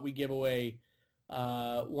 how about we give away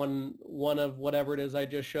one of whatever it is I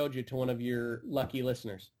just showed you to one of your lucky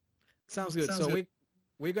listeners? Sounds good.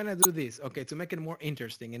 We're going to do this, okay, to make it more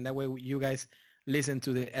interesting, and that way you guys listen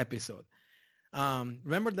to the episode.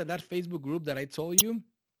 Remember that Facebook group that I told you?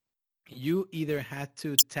 You either had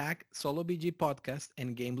to tag Solo BG Podcast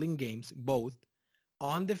and Gamelink Games, both,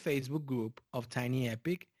 on the Facebook group of Tiny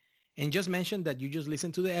Epic, and just mention that you just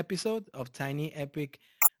listened to the episode of Tiny Epic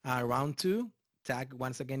Round 2, tag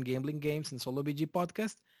once again Gamelink Games and Solo BG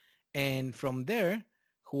Podcast, and from there,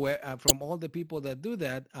 from all the people that do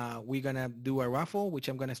that, we're going to do a raffle, which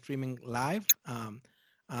I'm going to streaming live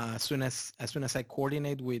as soon as I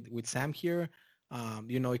coordinate with Sam here.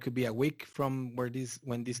 It could be a week from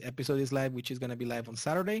when this episode is live, which is going to be live on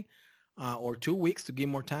Saturday, or 2 weeks to give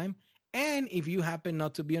more time. And if you happen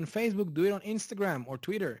not to be on Facebook, do it on Instagram or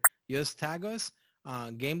Twitter. Just tag us,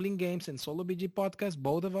 Gambling Games and Solo BG Podcast,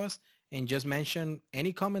 both of us, and just mention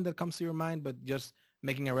any comment that comes to your mind, but just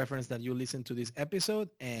making a reference that you listen to this episode.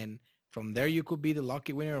 And from there, you could be the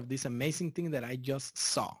lucky winner of this amazing thing that I just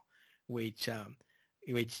saw, which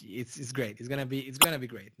it's great. It's gonna be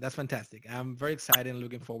great. That's fantastic. I'm very excited and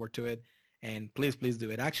looking forward to it. And please do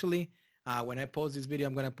it. Actually, when I post this video,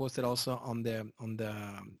 I'm gonna post it also on the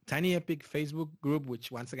Tiny Epic Facebook group,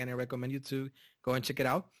 which once again I recommend you to go and check it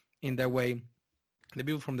out. In that way, the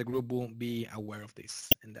people from the group will be aware of this,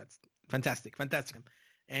 and that's fantastic.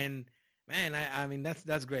 And man, I mean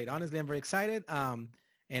that's great. Honestly, I'm very excited.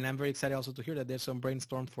 And I'm very excited also to hear that there's some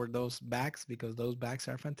brainstorm for those bags, because those bags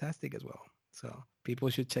are fantastic as well. So people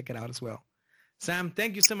should check it out as well. Sam,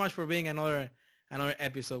 thank you so much for being another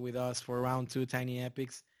episode with us for round 2 Tiny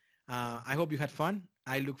Epics. I hope you had fun.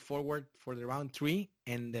 I look forward for the round 3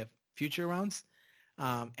 and the future rounds.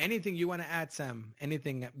 Anything you want to add, Sam?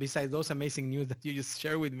 Anything besides those amazing news that you just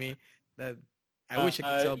shared with me that I wish I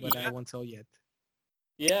could tell, but I won't tell yet.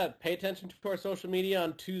 Yeah, pay attention to our social media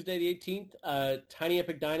on Tuesday the 18th. Tiny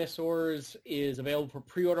Epic Dinosaurs is available for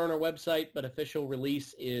pre-order on our website, but official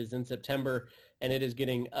release is in September, and it is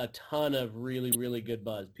getting a ton of really, really good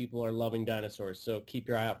buzz. People are loving dinosaurs, so keep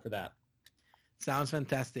your eye out for that. Sounds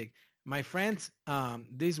fantastic. My friends,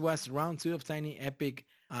 this was round 2 of Tiny Epic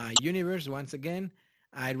Universe. Once again,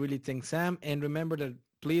 I really thank Sam. And remember that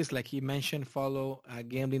please, like he mentioned, follow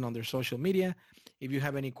Gambling on their social media. If you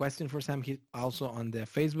have any question for Sam, he's also on the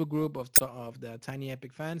Facebook group of the Tiny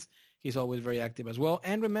Epic fans. He's always very active as well.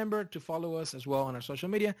 And remember to follow us as well on our social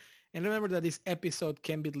media. And remember that this episode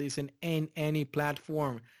can be listened in any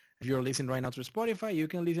platform. If you're listening right now through Spotify, you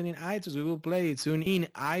can listen in iTunes, Google Play,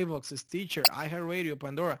 TuneIn, iVoox, Stitcher, iHeartRadio,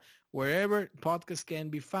 Pandora. Wherever podcasts can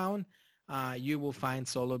be found, you will find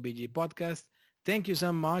Solo BG Podcast. Thank you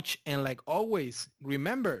so much. And like always,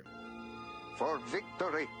 remember, for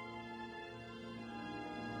victory,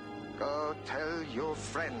 go tell your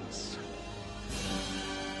friends.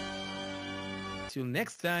 Till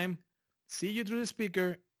next time, see you through the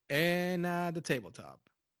speaker and the tabletop.